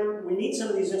the kind, we need some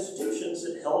of these institutions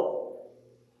that help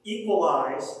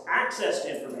equalize access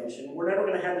to information. We're never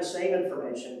going to have the same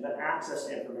information, but access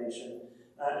to information.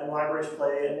 And libraries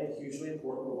play a hugely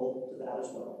important role to that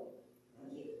as well.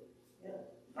 Yeah.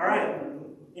 All right.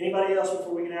 Anybody else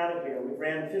before we get out of here? We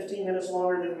ran 15 minutes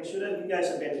longer than we should have. You guys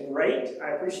have been great.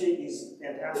 I appreciate these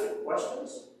fantastic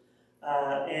questions.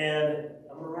 And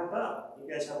I'm going to wrap up.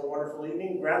 You guys have a wonderful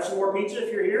evening. Grab some more pizza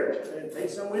if you're here, and take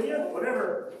some with you,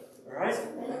 whatever.